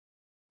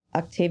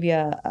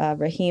 Octavia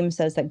Rahim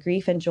says that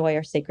grief and joy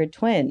are sacred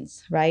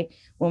twins, right?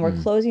 When we're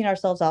Mm. closing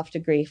ourselves off to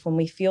grief, when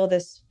we feel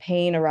this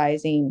pain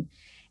arising,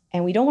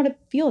 and we don't want to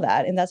feel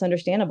that, and that's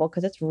understandable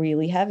because it's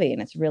really heavy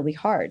and it's really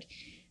hard.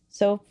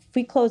 So if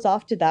we close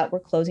off to that, we're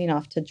closing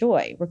off to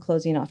joy, we're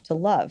closing off to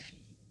love.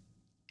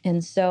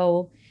 And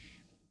so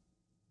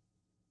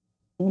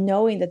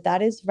knowing that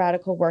that is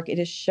radical work, it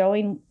is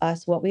showing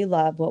us what we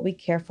love, what we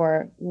care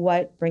for,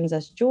 what brings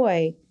us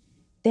joy,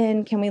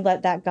 then can we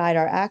let that guide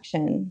our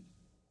action?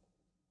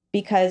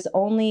 Because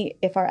only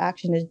if our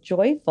action is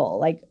joyful,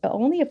 like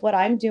only if what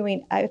I'm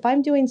doing, if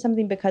I'm doing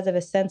something because of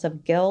a sense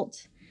of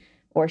guilt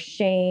or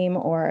shame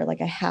or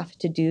like I have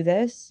to do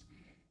this,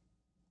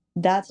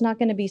 that's not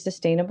going to be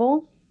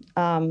sustainable.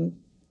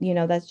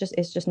 That's just,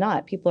 it's just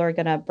not. People are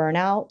going to burn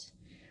out,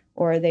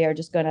 or they are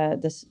just going to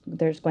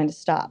they're just going to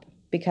stop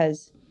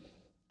because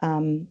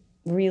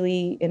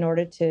really in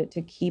order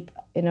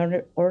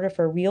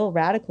for real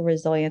radical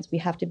resilience, we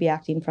have to be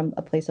acting from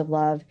a place of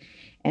love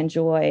and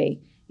joy.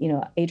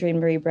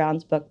 Adrienne Marie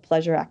Brown's book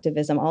Pleasure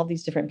Activism, all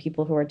these different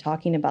people who are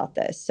talking about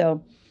this.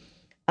 So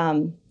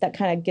that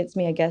kind of gets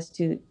me, I guess,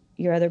 to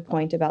your other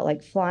point about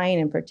like flying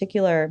in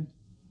particular,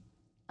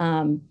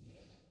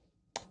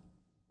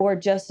 or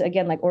just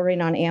again like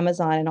ordering on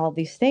Amazon and all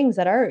these things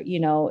that are,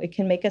 it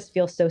can make us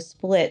feel so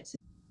split,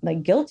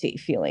 like guilty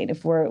feeling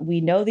if we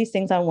know these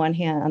things on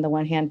the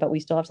one hand, but we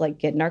still have to like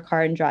get in our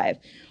car and drive,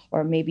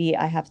 or maybe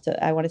I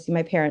want to see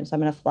my parents, so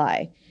I'm going to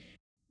fly.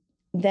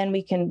 Then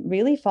we can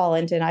really fall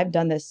into, and I've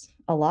done this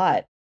a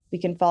lot, we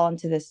can fall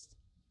into this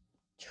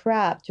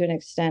trap to an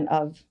extent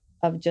of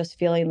just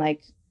feeling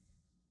like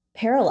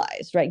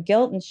paralyzed, right?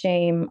 Guilt and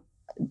shame,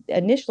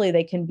 initially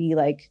they can be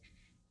like,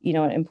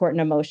 an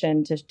important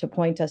emotion to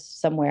point us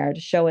somewhere,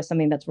 to show us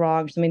something that's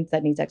wrong, something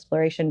that needs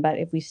exploration. But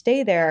if we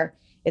stay there,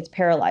 it's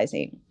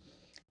paralyzing.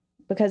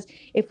 Because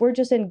if we're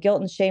just in guilt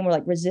and shame, we're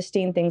like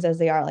resisting things as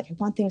they are. Like, I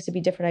want things to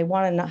be different. I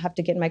want to not have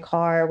to get in my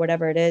car or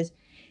whatever it is.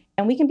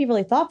 And we can be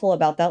really thoughtful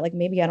about that. Like,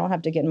 maybe I don't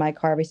have to get in my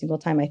car every single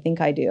time I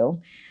think I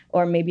do.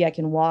 Or maybe I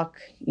can walk,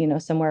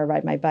 somewhere,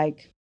 ride my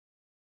bike.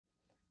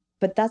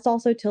 But that's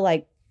also to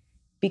like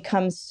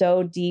become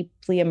so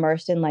deeply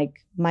immersed in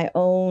like my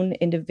own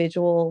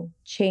individual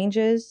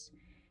changes.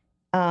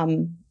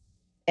 And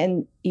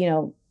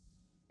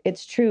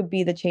it's true,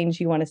 be the change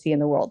you want to see in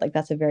the world. Like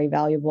that's a very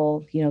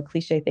valuable,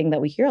 cliche thing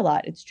that we hear a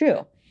lot. It's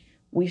true.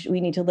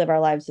 We need to live our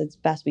lives as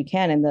best we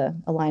can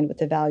and aligned with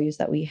the values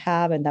that we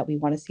have and that we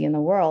want to see in the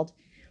world.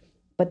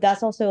 But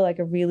that's also like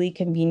a really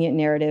convenient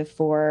narrative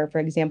for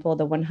example,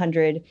 the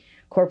 100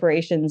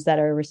 corporations that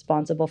are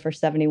responsible for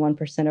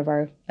 71% of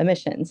our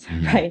emissions,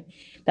 right?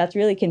 That's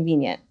really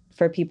convenient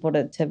for people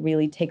to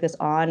really take this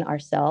on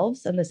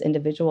ourselves on this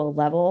individual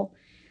level,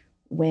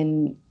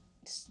 when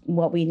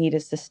what we need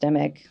is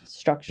systemic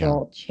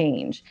structural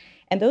change.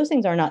 And those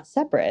things are not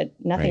separate.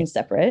 Nothing's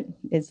separate.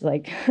 It's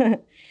like,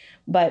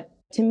 but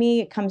to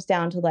me, it comes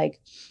down to like,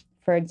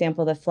 for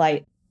example, the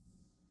flight,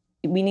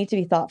 we need to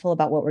be thoughtful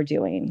about what we're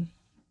doing.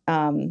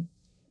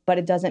 But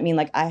it doesn't mean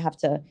like I have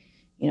to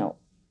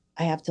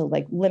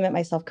like limit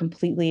myself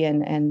completely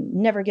and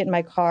never get in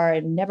my car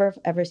and never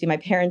ever see my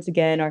parents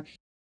again. Or,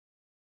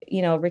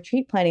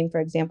 retreat planning,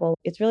 for example,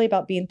 it's really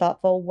about being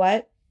thoughtful.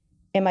 What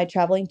am I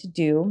traveling to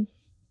do?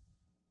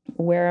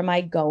 Where am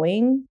I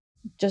going?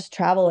 Just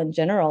travel in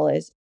general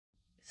is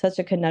such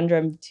a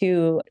conundrum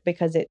too,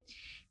 because it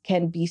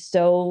can be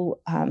so,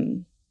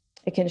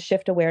 it can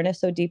shift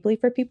awareness so deeply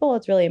for people.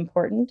 It's really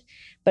important,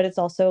 but it's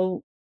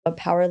also a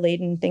power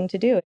laden thing to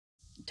do.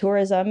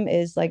 Tourism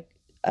is like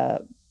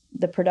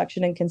the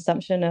production and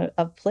consumption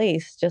of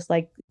place, just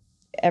like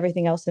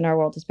everything else in our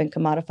world has been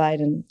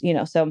commodified. And,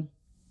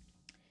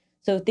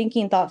 so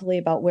thinking thoughtfully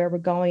about where we're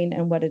going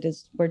and what it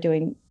is we're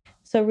doing.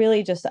 So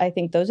really just, I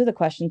think those are the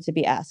questions to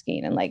be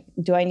asking. And like,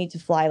 do I need to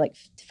fly like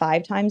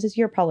 5 times this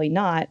year? Probably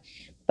not.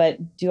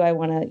 But do I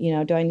want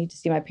to, do I need to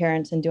see my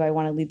parents, and do I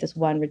want to lead this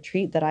one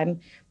retreat that I'm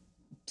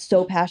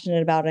so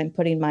passionate about? I'm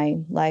putting my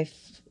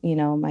life,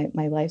 my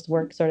life's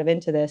work sort of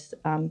into this.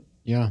 That's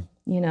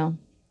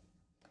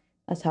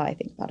how I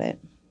think about it.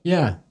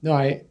 Yeah,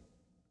 no,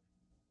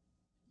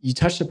 you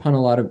touched upon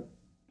a lot of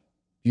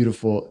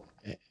beautiful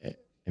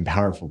and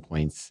powerful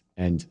points.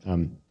 And,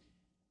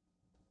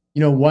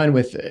 one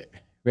with,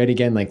 right,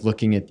 again, like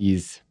looking at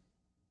these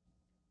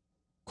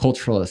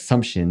cultural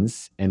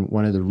assumptions, and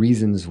one of the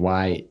reasons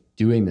why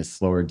doing this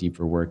slower,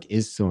 deeper work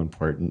is so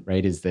important,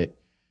 right, is that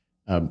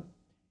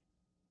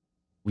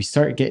we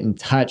start getting in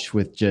touch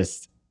with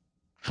just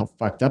how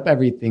fucked up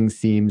everything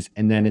seems.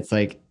 And then it's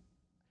like,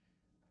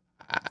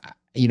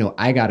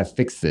 I got to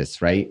fix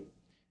this, right?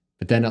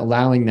 but then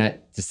allowing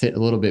that to sit a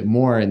little bit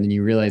more, and then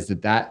you realize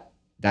that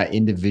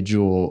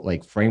individual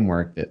like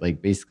framework, that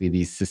like basically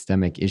these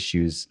systemic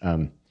issues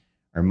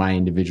are my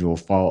individual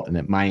fault, and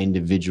that my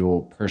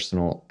individual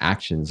personal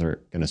actions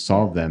are going to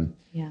solve them.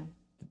 Yeah.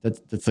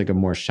 That's like a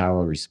more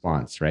shallow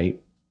response, right?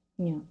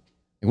 Yeah.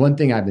 And one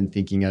thing I've been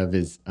thinking of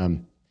is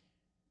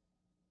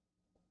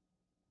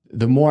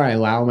the more I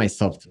allow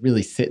myself to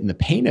really sit in the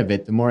pain of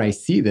it, the more I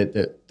see that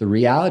the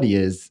reality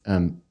is,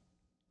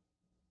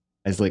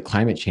 as like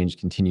climate change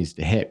continues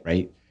to hit,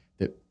 right?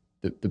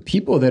 The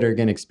people that are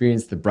going to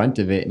experience the brunt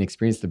of it and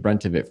experience the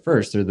brunt of it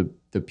first are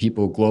the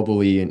people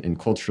globally and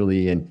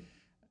culturally and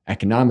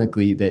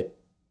economically that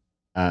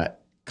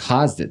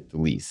caused it the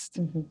least,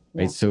 Yeah.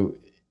 right? So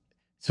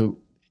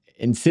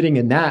in sitting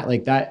in that,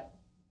 like that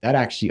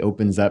actually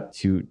opens up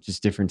to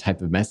just different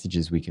type of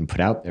messages we can put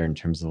out there in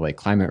terms of like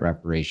climate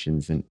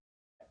reparations. And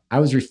I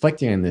was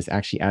reflecting on this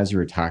actually as you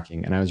were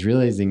talking, and I was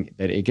realizing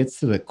that it gets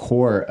to the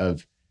core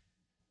of,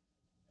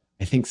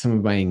 I think, some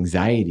of my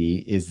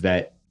anxiety is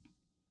that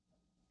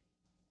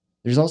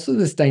there's also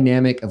this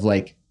dynamic of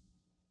like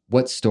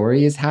what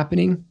story is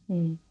happening.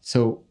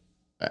 So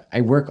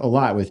I work a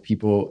lot with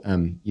people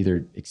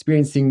either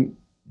experiencing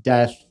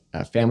death,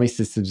 family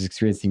systems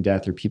experiencing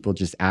death, or people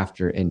just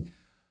after. And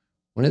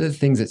one of the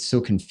things that's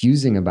so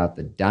confusing about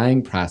the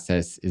dying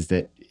process is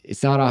that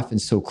it's not often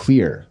so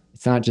clear.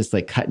 It's not just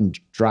like cut and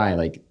dry,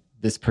 like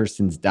this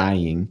person's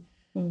dying,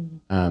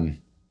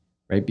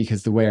 right?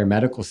 Because the way our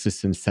medical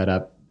system's set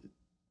up,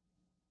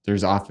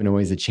 there's often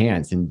always a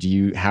chance. And do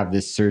you have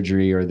this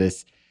surgery or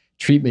this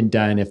treatment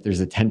done if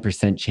there's a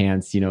 10%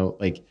 chance,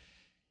 like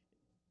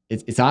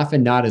it's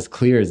often not as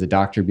clear as a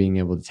doctor being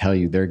able to tell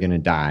you they're going to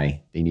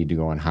die, they need to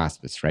go on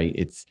hospice, right?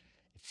 It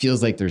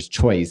feels like there's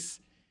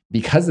choice.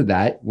 Because of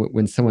that,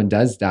 when someone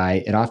does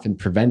die, it often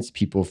prevents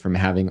people from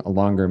having a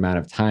longer amount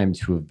of time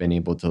to have been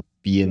able to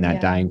be in that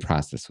dying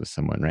process with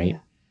someone, right?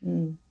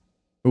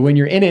 But when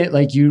you're in it,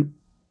 like you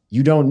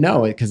don't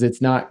know it because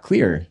it's not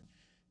clear.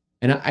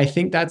 And I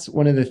think that's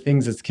one of the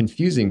things that's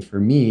confusing for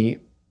me,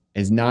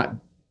 is not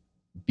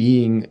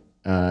being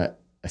a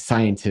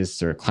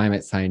scientist or a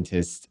climate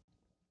scientist.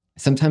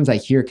 Sometimes I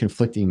hear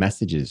conflicting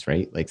messages,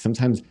 right? Like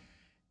sometimes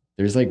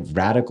there's like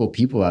radical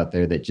people out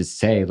there that just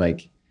say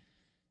like,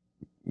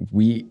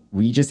 we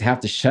just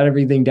have to shut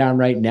everything down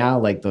right now.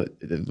 Like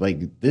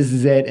like this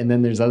is it. And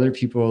then there's other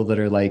people that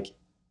are like,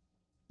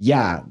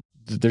 yeah,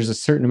 there's a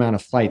certain amount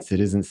of flights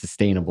that isn't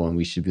sustainable, and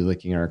we should be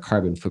looking at our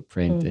carbon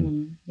footprint.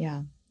 And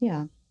yeah.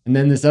 and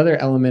then this other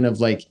element of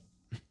like,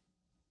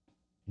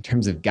 in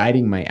terms of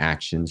guiding my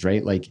actions,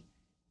 right? Like,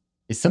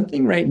 is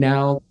something right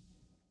now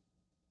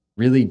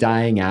really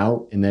dying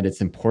out, and that it's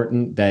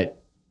important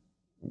that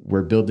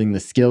we're building the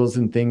skills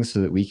and things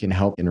so that we can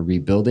help in a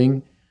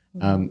rebuilding?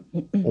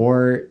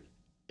 Or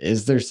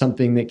is there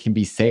something that can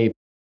be saved?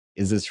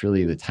 Is this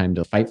really the time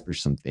to fight for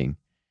something?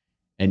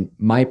 And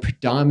my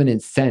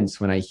predominant sense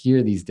when I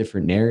hear these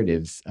different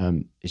narratives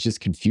is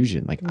just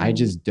confusion. Like I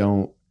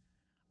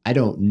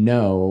don't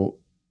know.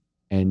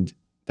 And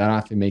that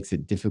often makes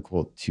it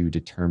difficult to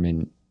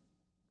determine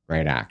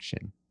right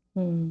action.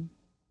 What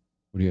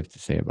do you have to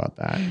say about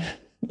that?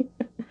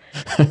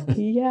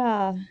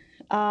 Yeah.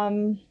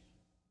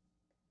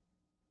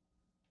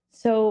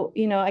 So,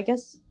 I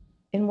guess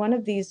in one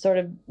of these sort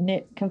of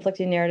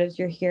conflicting narratives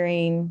you're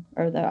hearing,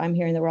 or that I'm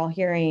hearing, that we're all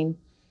hearing,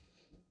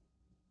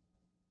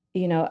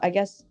 I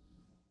guess,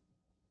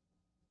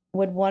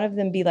 would one of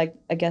them be like,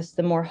 I guess,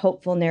 the more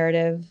hopeful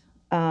narrative,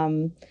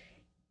 in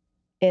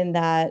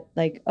that,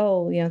 like,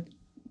 oh,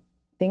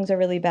 things are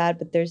really bad,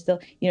 but there's still,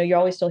 you're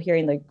always still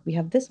hearing like, we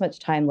have this much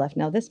time left,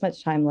 now this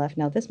much time left,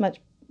 now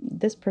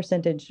this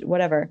percentage,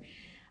 whatever.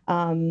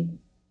 And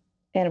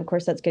of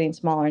course that's getting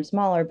smaller and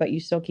smaller, but you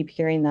still keep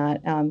hearing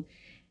that.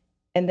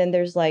 And then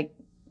there's like,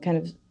 kind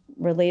of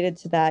related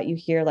to that, you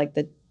hear like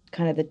the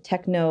kind of the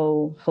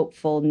techno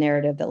hopeful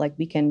narrative that like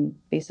we can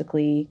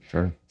basically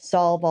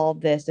solve all of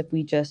this if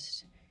we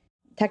just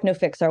techno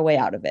fix our way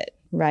out of it,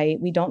 right?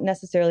 We don't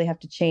necessarily have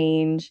to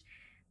change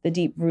the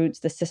deep roots,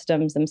 the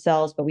systems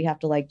themselves, but we have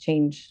to like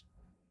change,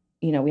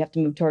 we have to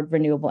move toward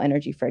renewable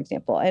energy, for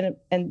example.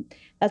 And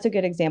that's a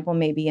good example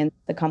maybe in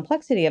the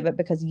complexity of it,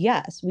 because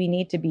yes, we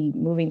need to be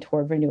moving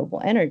toward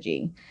renewable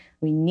energy.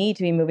 We need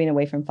to be moving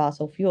away from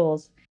fossil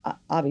fuels,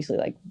 obviously,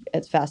 like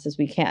as fast as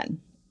we can.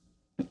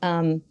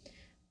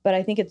 But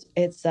I think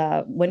it's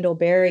Wendell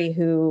Berry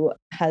who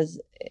has,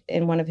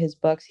 in one of his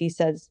books, he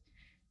says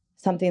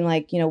something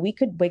like, we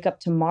could wake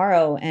up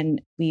tomorrow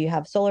and we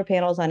have solar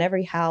panels on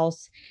every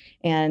house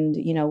and,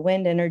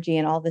 wind energy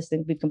and all this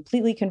thing. We've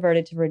completely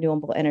converted to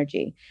renewable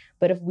energy.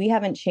 But if we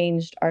haven't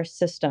changed our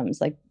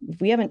systems, like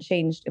if we haven't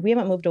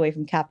moved away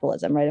from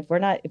capitalism, right?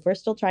 If we're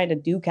still trying to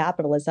do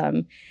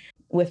capitalism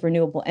with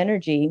renewable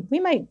energy, we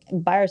might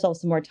buy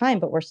ourselves some more time,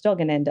 but we're still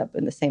going to end up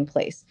in the same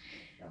place.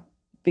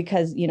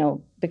 Because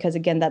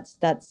again,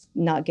 that's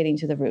not getting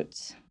to the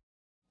roots.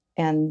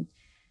 And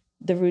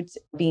the roots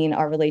being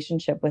our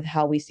relationship with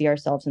how we see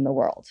ourselves in the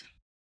world.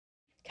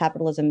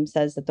 Capitalism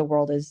says that the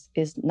world is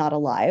not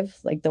alive,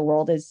 like the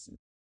world is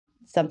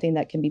something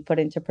that can be put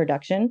into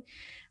production.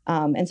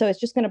 And so it's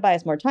just going to buy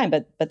us more time,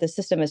 but the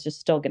system is just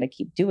still going to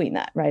keep doing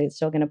that, right? It's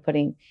still going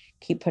to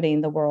keep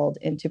putting the world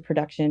into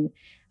production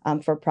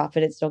for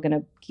profit. It's still going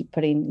to keep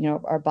putting,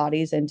 our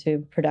bodies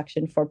into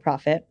production for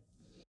profit.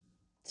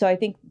 So I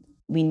think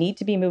we need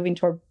to be moving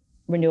toward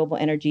renewable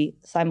energy.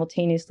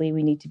 Simultaneously,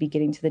 we need to be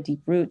getting to the deep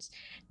roots,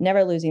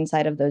 never losing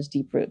sight of those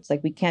deep roots.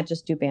 Like, we can't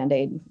just do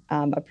Band-Aid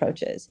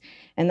approaches.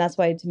 And that's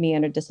why, to me,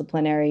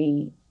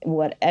 interdisciplinary,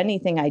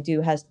 anything I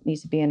do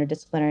needs to be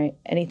interdisciplinary.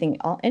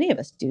 Any of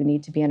us do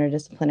need to be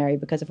interdisciplinary,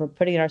 because if we're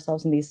putting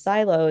ourselves in these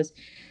silos,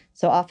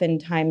 so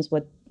oftentimes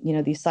what,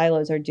 these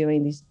silos are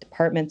doing, these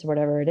departments or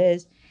whatever it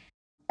is,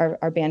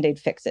 are Band-Aid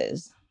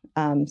fixes.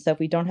 So if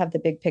we don't have the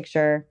big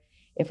picture,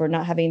 if we're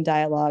not having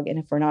dialogue, and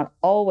if we're not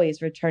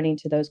always returning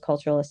to those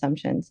cultural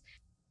assumptions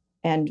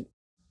and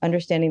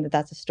understanding that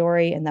that's a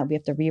story and that we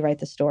have to rewrite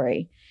the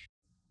story,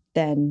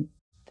 then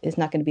it's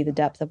not going to be the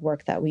depth of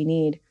work that we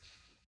need.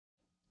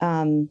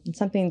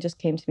 Something just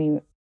came to me.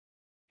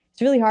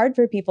 It's really hard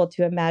for people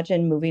to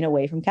imagine moving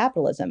away from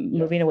capitalism,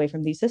 moving away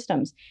from these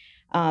systems.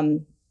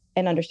 And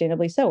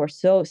understandably so. We're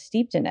so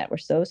steeped in it. We're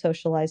so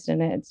socialized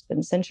in it. It's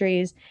been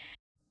centuries.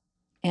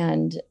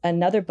 And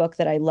another book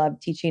that I love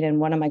teaching in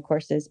one of my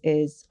courses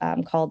is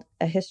called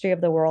A History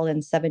of the World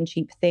in 7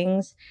 Cheap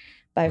Things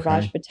by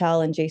Raj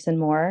Patel and Jason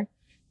Moore.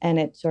 And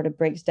it sort of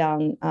breaks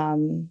down,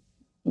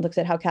 looks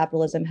at how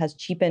capitalism has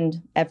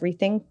cheapened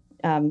everything.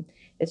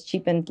 It's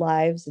cheapened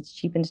lives, it's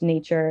cheapened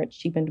nature, it's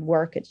cheapened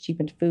work, it's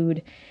cheapened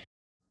food.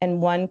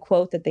 And one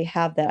quote that they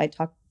have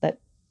that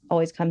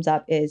always comes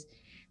up is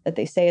that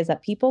they say is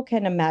that people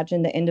can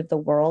imagine the end of the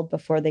world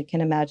before they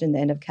can imagine the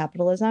end of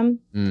capitalism.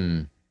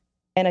 Mm.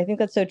 And I think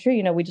that's so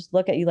true. We just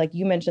look at like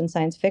you mentioned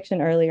science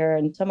fiction earlier,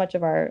 and so much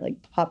of our like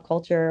pop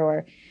culture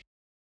or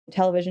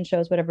television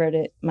shows, whatever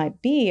it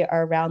might be,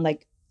 are around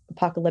like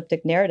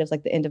apocalyptic narratives,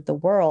 like the end of the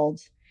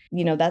world.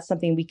 That's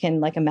something we can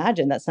like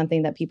imagine. That's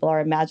something that people are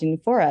imagining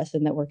for us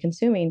and that we're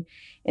consuming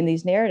in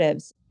these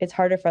narratives. It's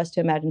harder for us to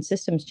imagine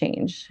systems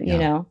change,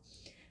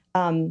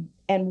 And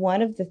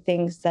one of the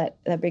things that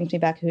brings me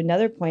back to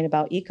another point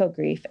about eco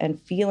grief and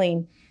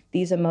feeling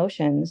these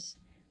emotions,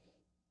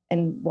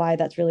 and why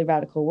that's really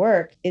radical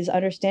work, is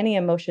understanding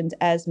emotions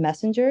as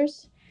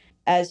messengers,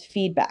 as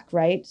feedback,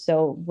 right?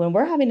 So when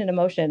we're having an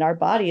emotion, our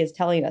body is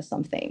telling us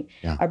something.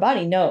 Yeah. Our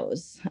body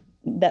knows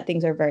that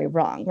things are very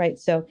wrong, right?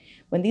 So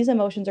when these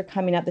emotions are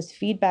coming up, this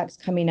feedback's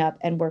coming up,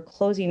 and we're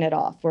closing it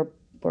off.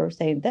 We're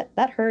saying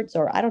that hurts,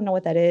 or I don't know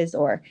what that is,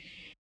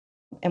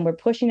 and we're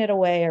pushing it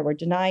away, or we're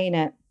denying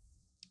it.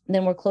 And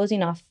then we're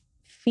closing off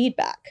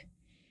feedback.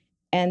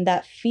 And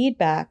that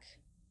feedback,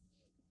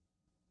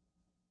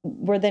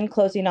 we're then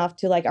closing off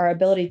to like our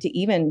ability to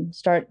even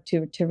start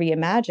to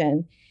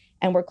reimagine,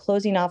 and we're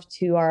closing off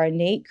to our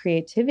innate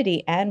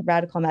creativity and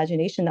radical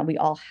imagination that we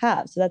all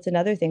have. So that's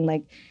another thing.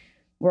 Like,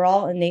 we're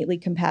all innately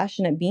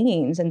compassionate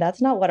beings, and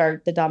that's not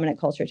what the dominant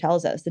culture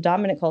tells us. The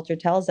dominant culture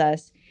tells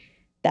us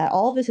that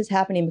all of this is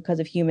happening because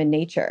of human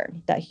nature,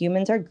 that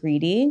humans are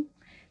greedy,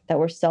 that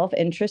we're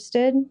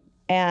self-interested,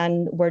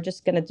 and we're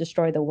just going to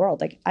destroy the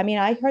world. Like, I mean,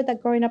 I heard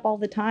that growing up all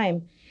the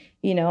time.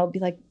 Be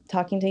like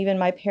talking to even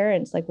my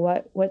parents, like,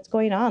 what's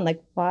going on?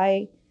 Like,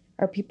 why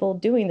are people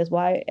doing this?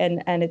 Why?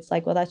 And it's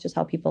like, well, that's just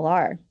how people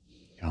are.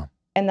 Yeah.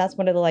 And that's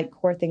one of the like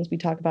core things we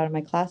talk about in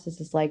my classes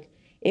is like,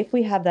 if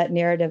we have that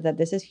narrative that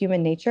this is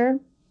human nature,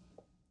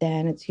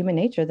 then it's human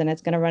nature, then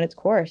it's going to run its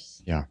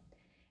course. Yeah.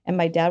 And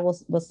my dad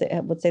would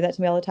say that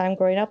to me all the time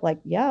growing up, like,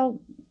 yeah,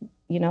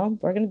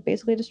 we're going to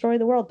basically destroy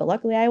the world, but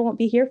luckily I won't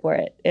be here for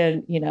it.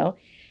 And,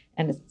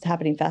 and it's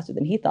happening faster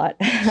than he thought.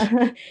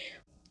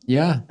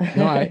 Yeah.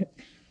 No,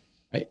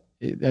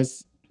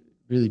 that's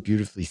really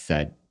beautifully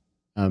said.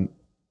 And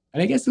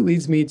I guess it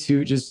leads me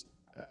to just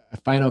a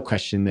final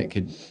question that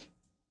could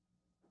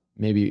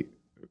maybe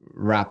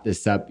wrap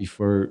this up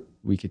before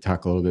we could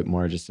talk a little bit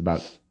more just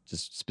about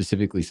just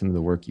specifically some of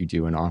the work you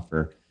do and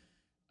offer.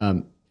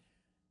 Because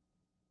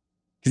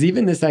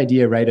even this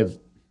idea, right, of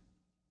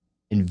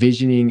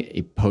envisioning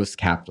a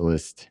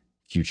post-capitalist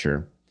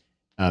future,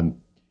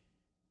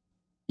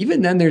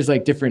 even then there's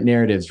like different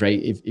narratives, right?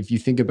 If you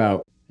think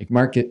about like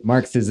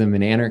Marxism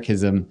and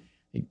anarchism,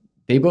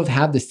 they both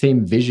have the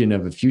same vision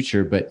of a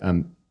future, but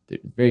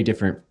very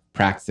different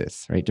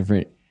praxis, right?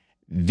 Different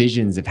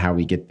visions of how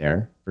we get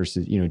there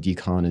versus,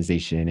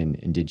 decolonization and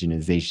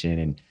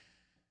indigenization.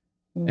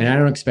 And I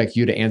don't expect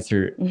you to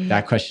answer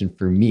that question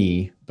for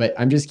me, but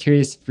I'm just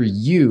curious for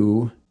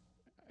you.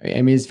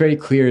 I mean, it's very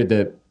clear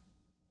the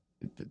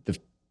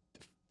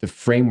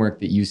framework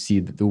that you see,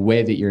 the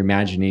way that your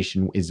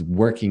imagination is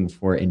working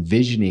for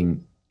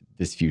envisioning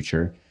this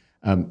future.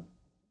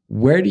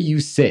 Where do you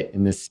sit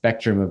in this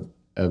spectrum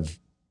of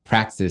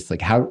praxis?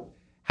 Like, how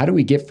do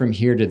we get from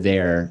here to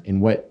there,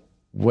 and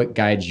what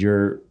guides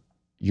your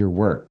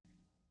work?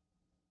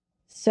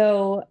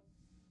 So,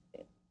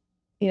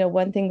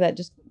 one thing that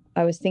just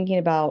I was thinking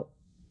about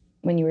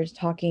when you were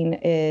talking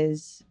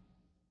is,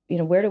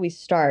 where do we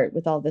start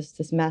with all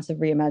this massive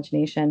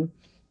reimagination?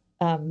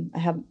 I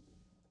have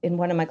in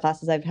one of my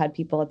classes, I've had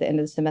people at the end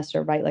of the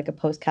semester write like a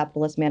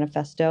post-capitalist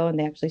manifesto, and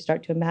they actually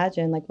start to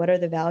imagine like what are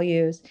the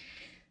values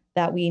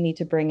that we need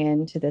to bring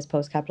into this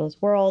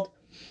post-capitalist world.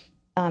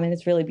 And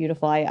it's really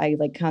beautiful. I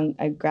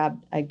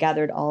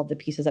gathered all of the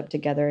pieces up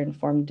together and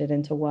formed it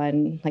into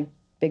one like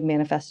big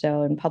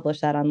manifesto and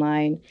published that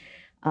online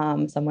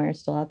somewhere. It's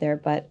still out there.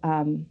 But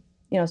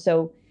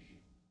so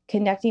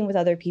connecting with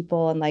other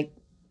people and like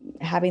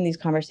having these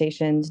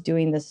conversations,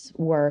 doing this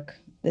work,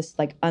 this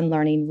like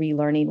unlearning,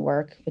 relearning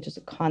work, which is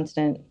a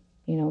constant,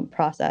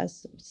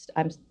 process.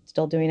 I'm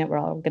still doing it. We're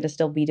all going to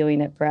still be doing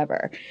it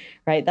forever,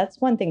 right? That's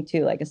one thing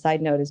too. Like a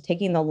side note is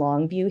taking the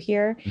long view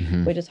here,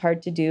 which is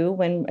hard to do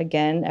when,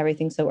 again,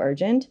 everything's so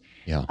urgent.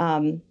 Yeah.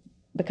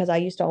 Because I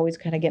used to always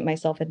kind of get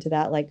myself into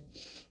that, like,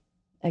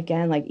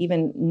 again, like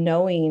even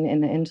knowing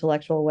in an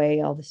intellectual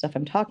way all the stuff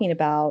I'm talking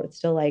about, it's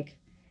still like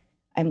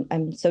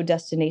I'm so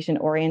destination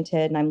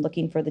oriented and I'm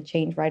looking for the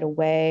change right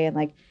away. And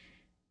like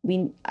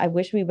I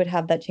wish we would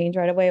have that change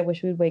right away. I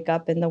wish we'd wake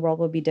up and the world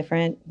would be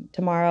different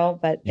tomorrow,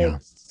 but Yeah.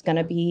 it's going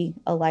to be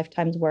a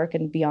lifetime's work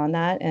and beyond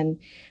that. And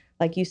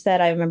like you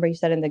said, I remember you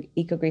said in the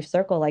eco grief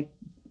circle, like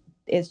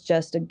it's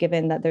just a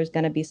given that there's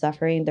going to be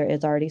suffering. There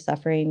is already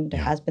suffering.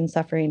 There has been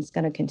suffering. It's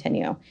going to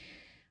continue.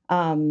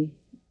 So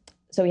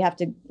we're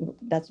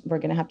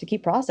going to have to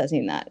keep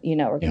processing that,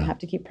 we're going to have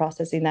to keep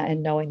processing that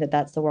and knowing that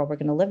that's the world we're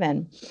going to live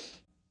in.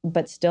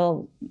 But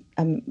still,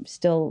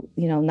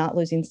 not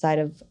losing sight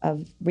of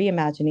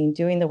reimagining,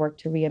 doing the work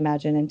to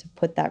reimagine and to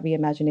put that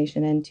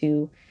reimagination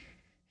into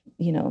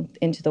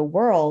the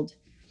world.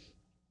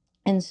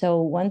 And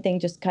so one thing,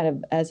 just kind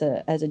of as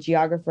a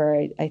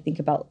geographer, I think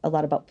about a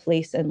lot about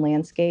place and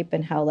landscape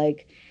and how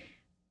like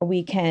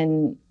we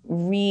can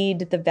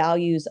read the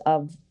values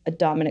of a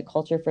dominant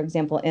culture, for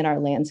example, in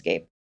our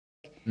landscape.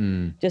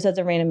 Just as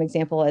a random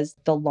example, as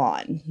the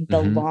lawn,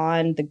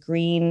 the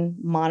green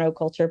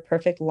monoculture,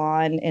 perfect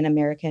lawn in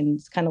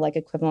Americans, kind of like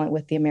equivalent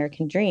with the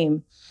American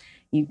dream.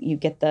 You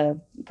get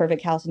the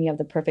perfect house and you have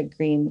the perfect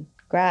green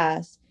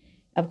grass.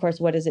 Of course,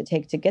 what does it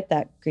take to get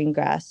that green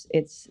grass?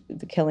 It's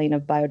the killing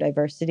of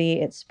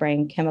biodiversity. It's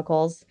spraying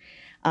chemicals,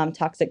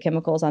 toxic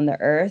chemicals on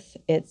the earth.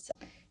 It's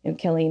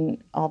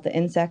killing all the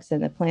insects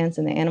and the plants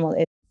and the animals.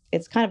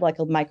 It's kind of like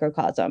a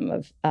microcosm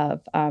of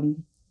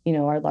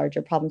our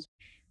larger problems.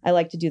 I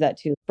like to do that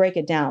too, break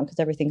it down because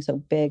everything's so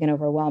big and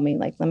overwhelming.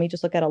 Like, let me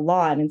just look at a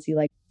lawn and see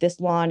like this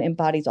lawn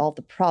embodies all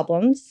the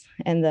problems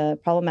and the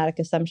problematic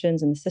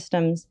assumptions and the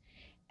systems.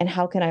 And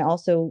how can I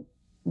also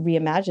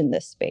reimagine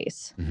this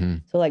space?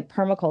 So like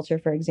permaculture,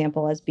 for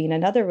example, as being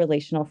another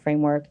relational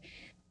framework,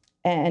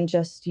 and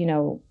just,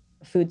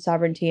 food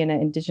sovereignty and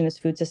indigenous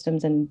food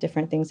systems and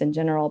different things in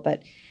general.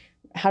 But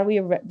how do we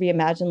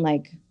reimagine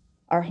like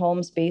our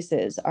home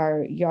spaces,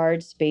 our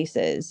yard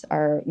spaces,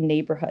 our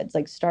neighborhoods,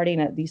 like starting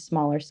at these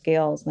smaller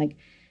scales? Like,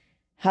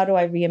 how do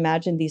I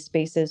reimagine these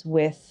spaces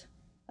with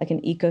like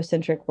an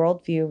ecocentric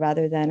worldview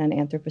rather than an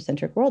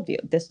anthropocentric worldview?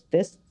 This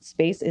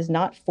space is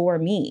not for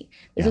me.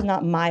 This is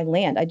not my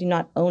land. I do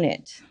not own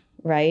it,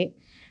 right?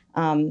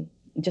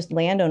 Just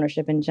land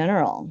ownership in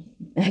general.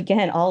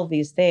 Again, all of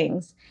these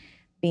things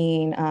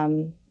being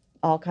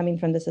all coming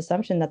from this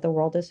assumption that the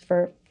world is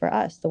for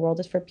us. The world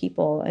is for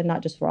people, and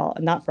not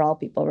for all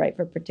people, right?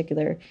 For a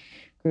particular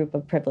group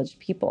of privileged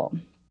people.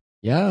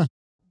 Yeah.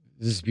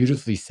 This is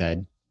beautifully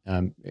said.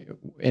 And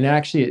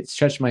actually, it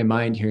stretched my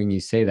mind hearing you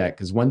say that,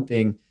 because one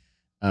thing,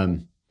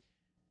 I'm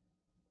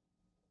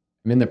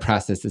in the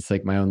process, it's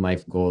like my own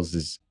life goals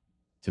is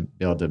to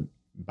be able to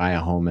buy a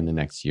home in the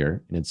next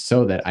year. And it's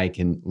so that I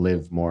can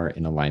live more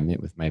in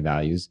alignment with my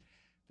values.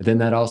 But then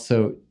that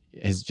also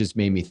has just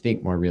made me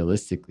think more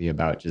realistically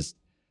about just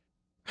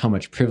how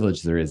much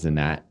privilege there is in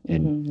that.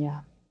 And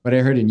what I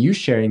heard in you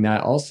sharing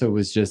that also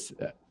was just,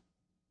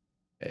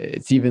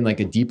 it's even like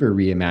a deeper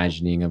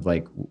reimagining of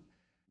like,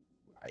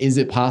 is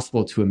it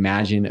possible to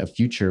imagine a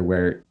future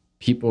where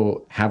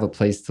people have a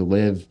place to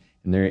live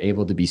and they're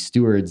able to be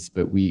stewards,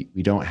 but we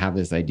don't have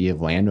this idea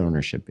of land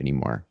ownership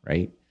anymore,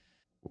 right?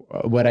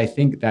 What I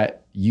think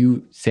that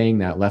you saying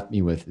that left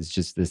me with is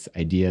just this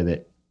idea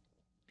that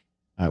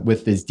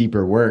with this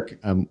deeper work,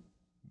 a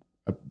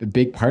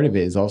big part of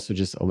it is also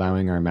just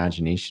allowing our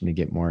imagination to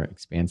get more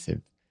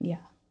expansive. Yeah.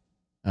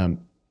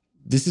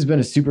 This has been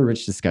a super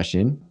rich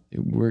discussion.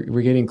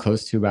 We're getting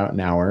close to about an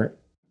hour.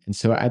 And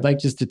so I'd like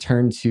just to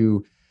turn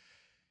to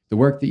the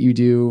work that you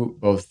do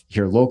both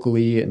here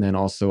locally and then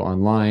also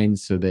online,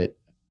 so that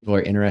people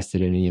are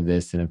interested in any of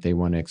this. And if they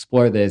want to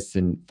explore this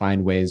and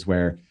find ways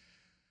where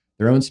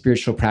their own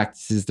spiritual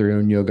practices, their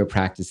own yoga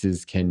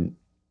practices can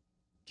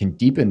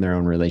deepen their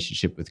own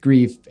relationship with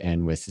grief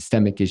and with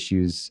systemic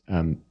issues,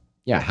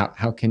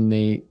 how can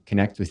they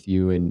connect with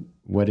you, and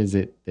what is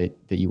it that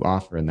you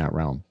offer in that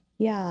realm?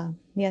 Yeah,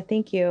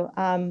 thank you.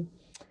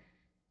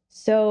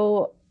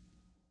 So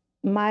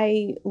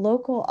my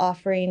local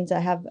offerings, I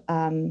have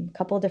a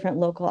couple of different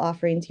local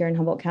offerings here in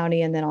Humboldt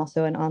County, and then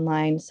also an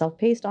online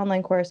self-paced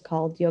online course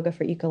called Yoga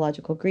for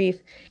Ecological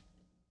Grief.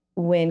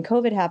 When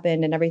COVID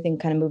happened and everything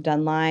kind of moved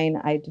online,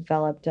 I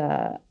developed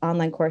an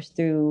online course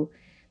through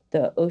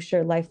the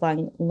Osher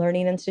Lifelong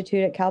Learning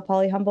Institute at Cal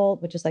Poly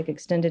Humboldt, which is like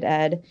extended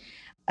ed.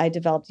 I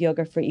developed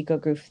yoga for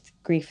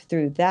grief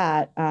through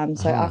that.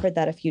 So I Ah, offered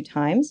that a few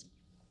times.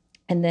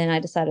 And then I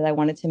decided I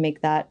wanted to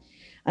make that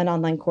an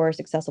online course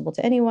accessible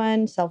to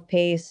anyone,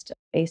 self-paced,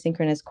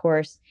 asynchronous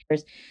course.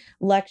 There's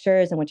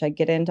lectures in which I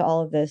get into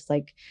all of this,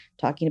 like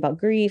talking about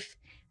grief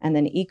and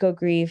then eco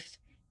grief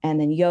and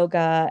then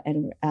yoga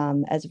and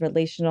as a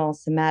relational,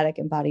 somatic,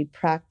 embodied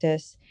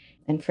practice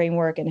and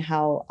framework and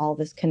how all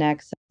this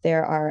connects.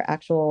 There are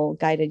actual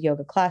guided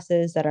yoga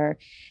classes that are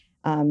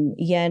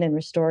yin and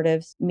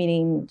restoratives,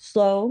 meaning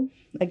slow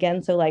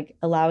again. So, like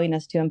allowing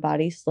us to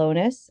embody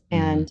slowness mhm.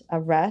 and a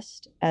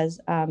rest as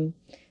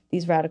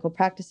these radical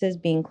practices,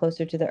 being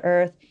closer to the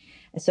earth.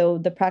 So,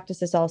 the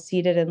practice is all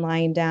seated and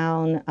lying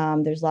down.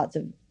 There's lots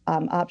of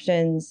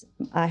options.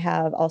 I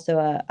have also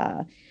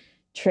a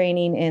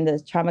training in the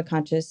trauma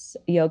conscious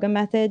yoga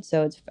method.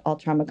 So, it's all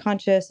trauma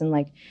conscious and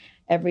like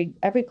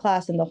every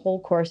class and the whole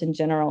course in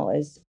general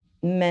is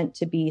meant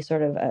to be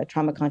sort of a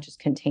trauma conscious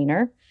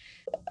container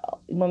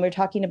when we're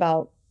talking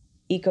about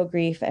eco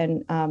grief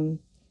and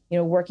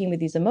working with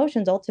these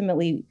emotions,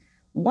 ultimately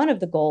one of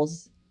the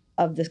goals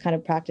of this kind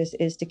of practice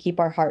is to keep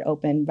our heart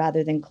open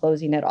rather than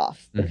closing it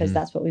off, because Mhm.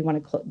 that's what we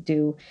want to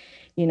do.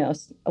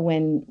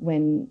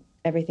 When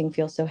everything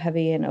feels so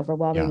heavy and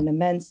overwhelming Yeah. and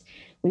immense,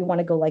 we want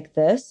to go like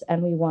this,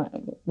 and we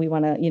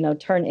want to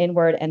turn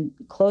inward and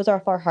close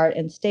off our heart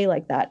and stay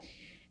like that.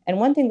 And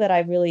one thing that I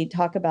really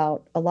talk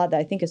about a lot that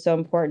I think is so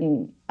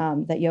important,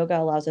 that yoga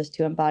allows us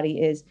to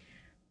embody is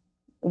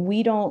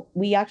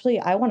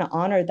I want to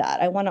honor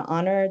that. I want to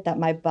honor that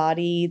my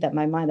body, that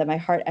my mind, that my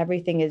heart,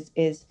 everything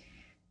is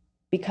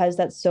because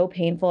that's so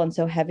painful and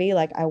so heavy.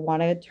 Like I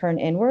want to turn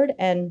inward.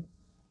 And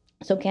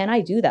so can I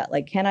do that?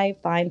 Like, can I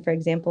find, for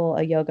example,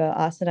 a yoga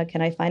asana?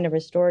 Can I find a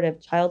restorative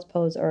child's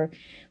pose or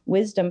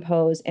wisdom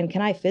pose? And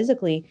can I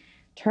physically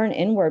turn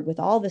inward with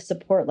all the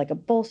support, like a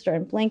bolster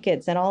and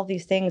blankets and all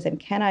these things? And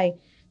can I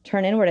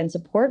turn inward and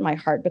support my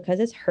heart because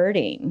it's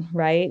hurting,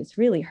 right? It's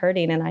really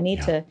hurting. And I need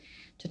Yeah.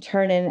 to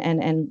turn in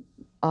and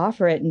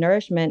offer it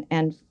nourishment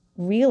and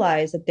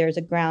realize that there's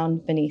a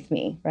ground beneath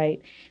me, right?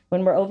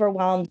 When we're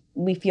overwhelmed,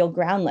 we feel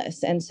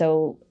groundless. And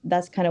so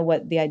that's kind of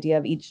what the idea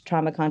of each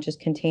trauma conscious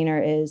container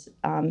is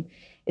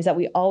that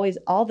we always,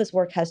 all this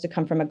work has to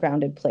come from a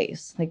grounded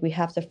place. Like we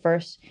have to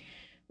first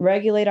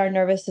regulate our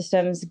nervous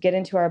systems, get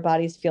into our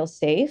bodies, feel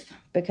safe.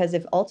 Because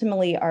if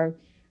ultimately our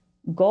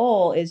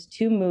goal is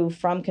to move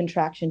from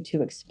contraction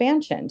to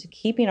expansion, to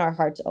keeping our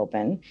hearts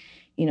open,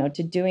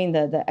 to doing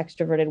the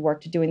extroverted work,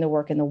 to doing the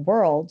work in the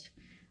world,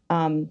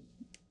 um,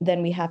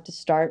 then we have to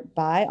start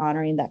by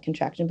honoring that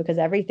contraction, because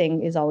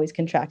everything is always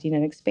contracting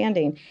and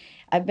expanding.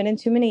 I've been in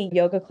too many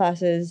yoga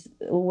classes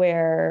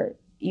where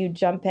you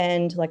jump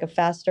into like a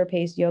faster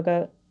paced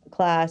yoga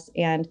class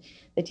and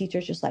the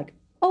teacher's just like,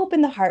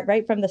 open the heart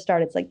right from the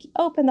start. It's like,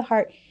 open the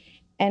heart.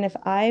 And if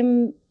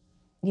I'm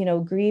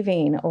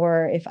grieving,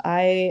 or if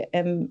I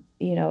am,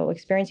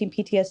 experiencing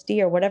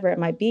PTSD or whatever it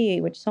might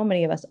be, which so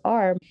many of us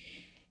are,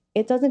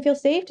 it doesn't feel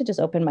safe to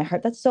just open my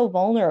heart. That's so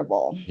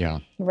vulnerable, Yeah.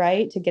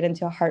 right? To get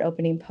into a heart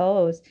opening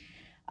pose.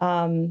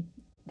 Um,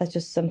 that's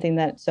just something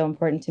that's so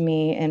important to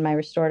me in my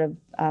restorative,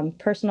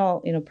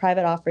 personal,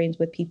 private offerings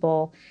with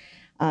people,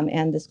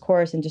 and this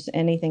course and just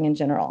anything in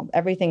general,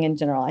 everything in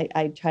general.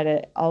 I try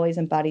to always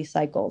embody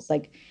cycles.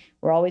 Like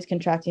we're always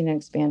contracting and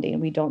expanding.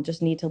 We don't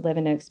just need to live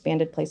in an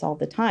expanded place all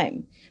the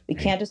time. We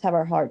Right. can't just have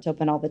our hearts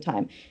open all the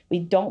time. We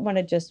don't want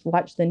to just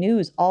watch the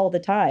news all the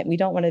time. We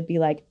don't want to be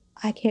like,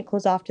 I can't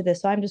close off to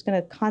this, so I'm just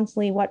going to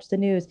constantly watch the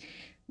news.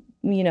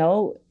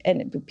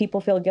 And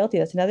people feel guilty.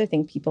 That's another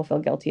thing people feel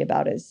guilty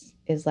about is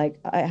like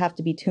I have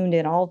to be tuned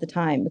in all the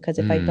time, because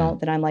if I Mm, don't,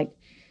 then I'm like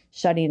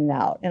shutting it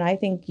out. And I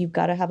think you've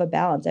got to have a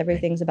balance. right.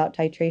 Everything's about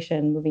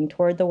titration, moving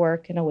toward the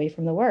work and away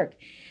from the work,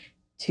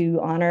 to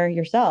honor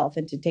yourself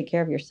and to take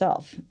care of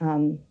yourself,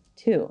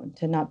 too,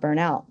 to not burn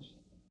out.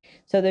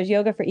 So there's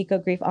Yoga for Eco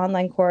Grief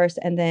online course,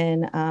 and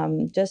then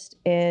just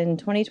in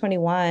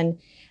 2021,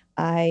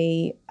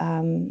 I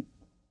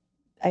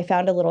I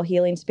found a little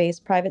healing space,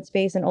 private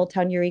space in Old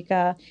Town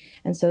Eureka.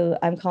 And so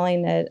I'm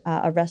calling it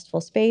a restful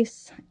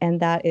space.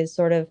 And that is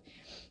sort of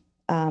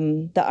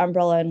the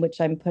umbrella in which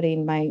I'm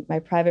putting my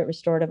private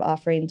restorative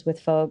offerings with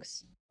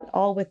folks,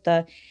 all with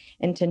the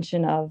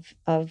intention of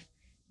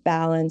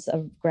balance,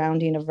 of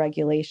grounding, of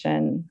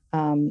regulation,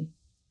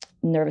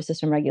 nervous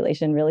system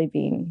regulation really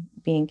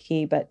being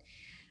key. But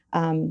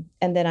and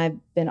then I've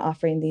been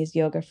offering these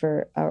yoga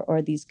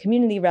or these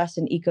community rest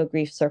and eco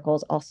grief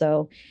circles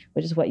also,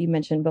 which is what you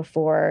mentioned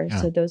before.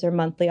 Yeah. So those are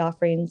monthly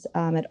offerings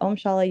at Om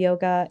Shala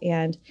Yoga,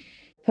 and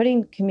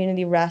putting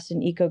community rest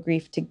and eco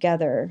grief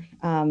together,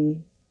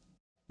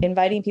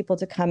 inviting people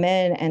to come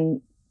in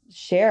and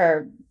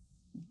share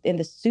in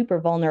this super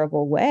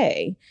vulnerable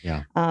way.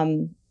 Yeah.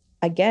 Um,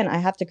 Again, I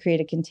have to create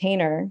a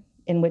container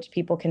in which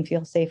people can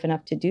feel safe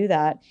enough to do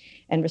that.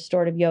 And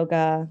restorative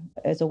yoga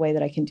is a way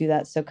that I can do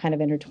that. So, kind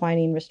of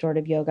intertwining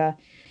restorative yoga,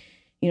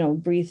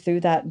 breathe through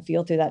that and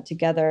feel through that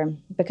together,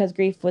 because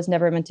grief was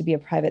never meant to be a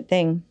private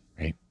thing.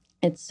 Right.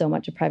 it's so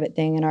much a private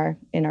thing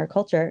in our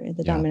culture,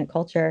 the Yeah. dominant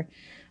culture.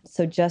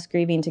 So just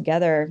grieving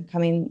together,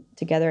 coming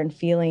together and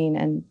feeling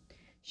and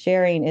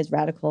sharing is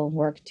radical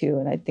work too.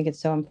 And I think it's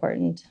so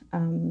important.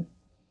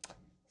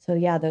 So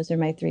yeah, those are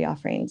my three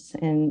offerings.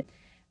 And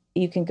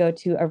you can go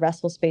to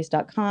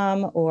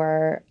arestfulspace.com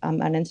or on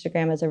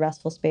Instagram as a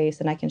restful space,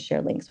 and I can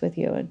share links with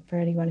you and for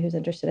anyone who's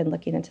interested in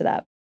looking into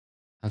that.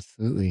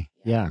 Absolutely.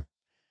 Yeah.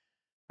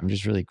 I'm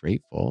just really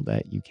grateful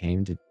that you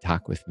came to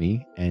talk with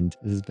me, and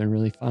this has been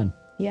really fun.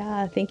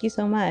 Yeah, thank you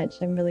so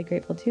much. I'm really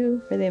grateful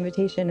too for the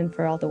invitation and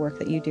for all the work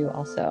that you do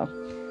also.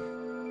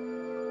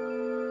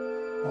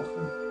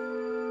 Awesome.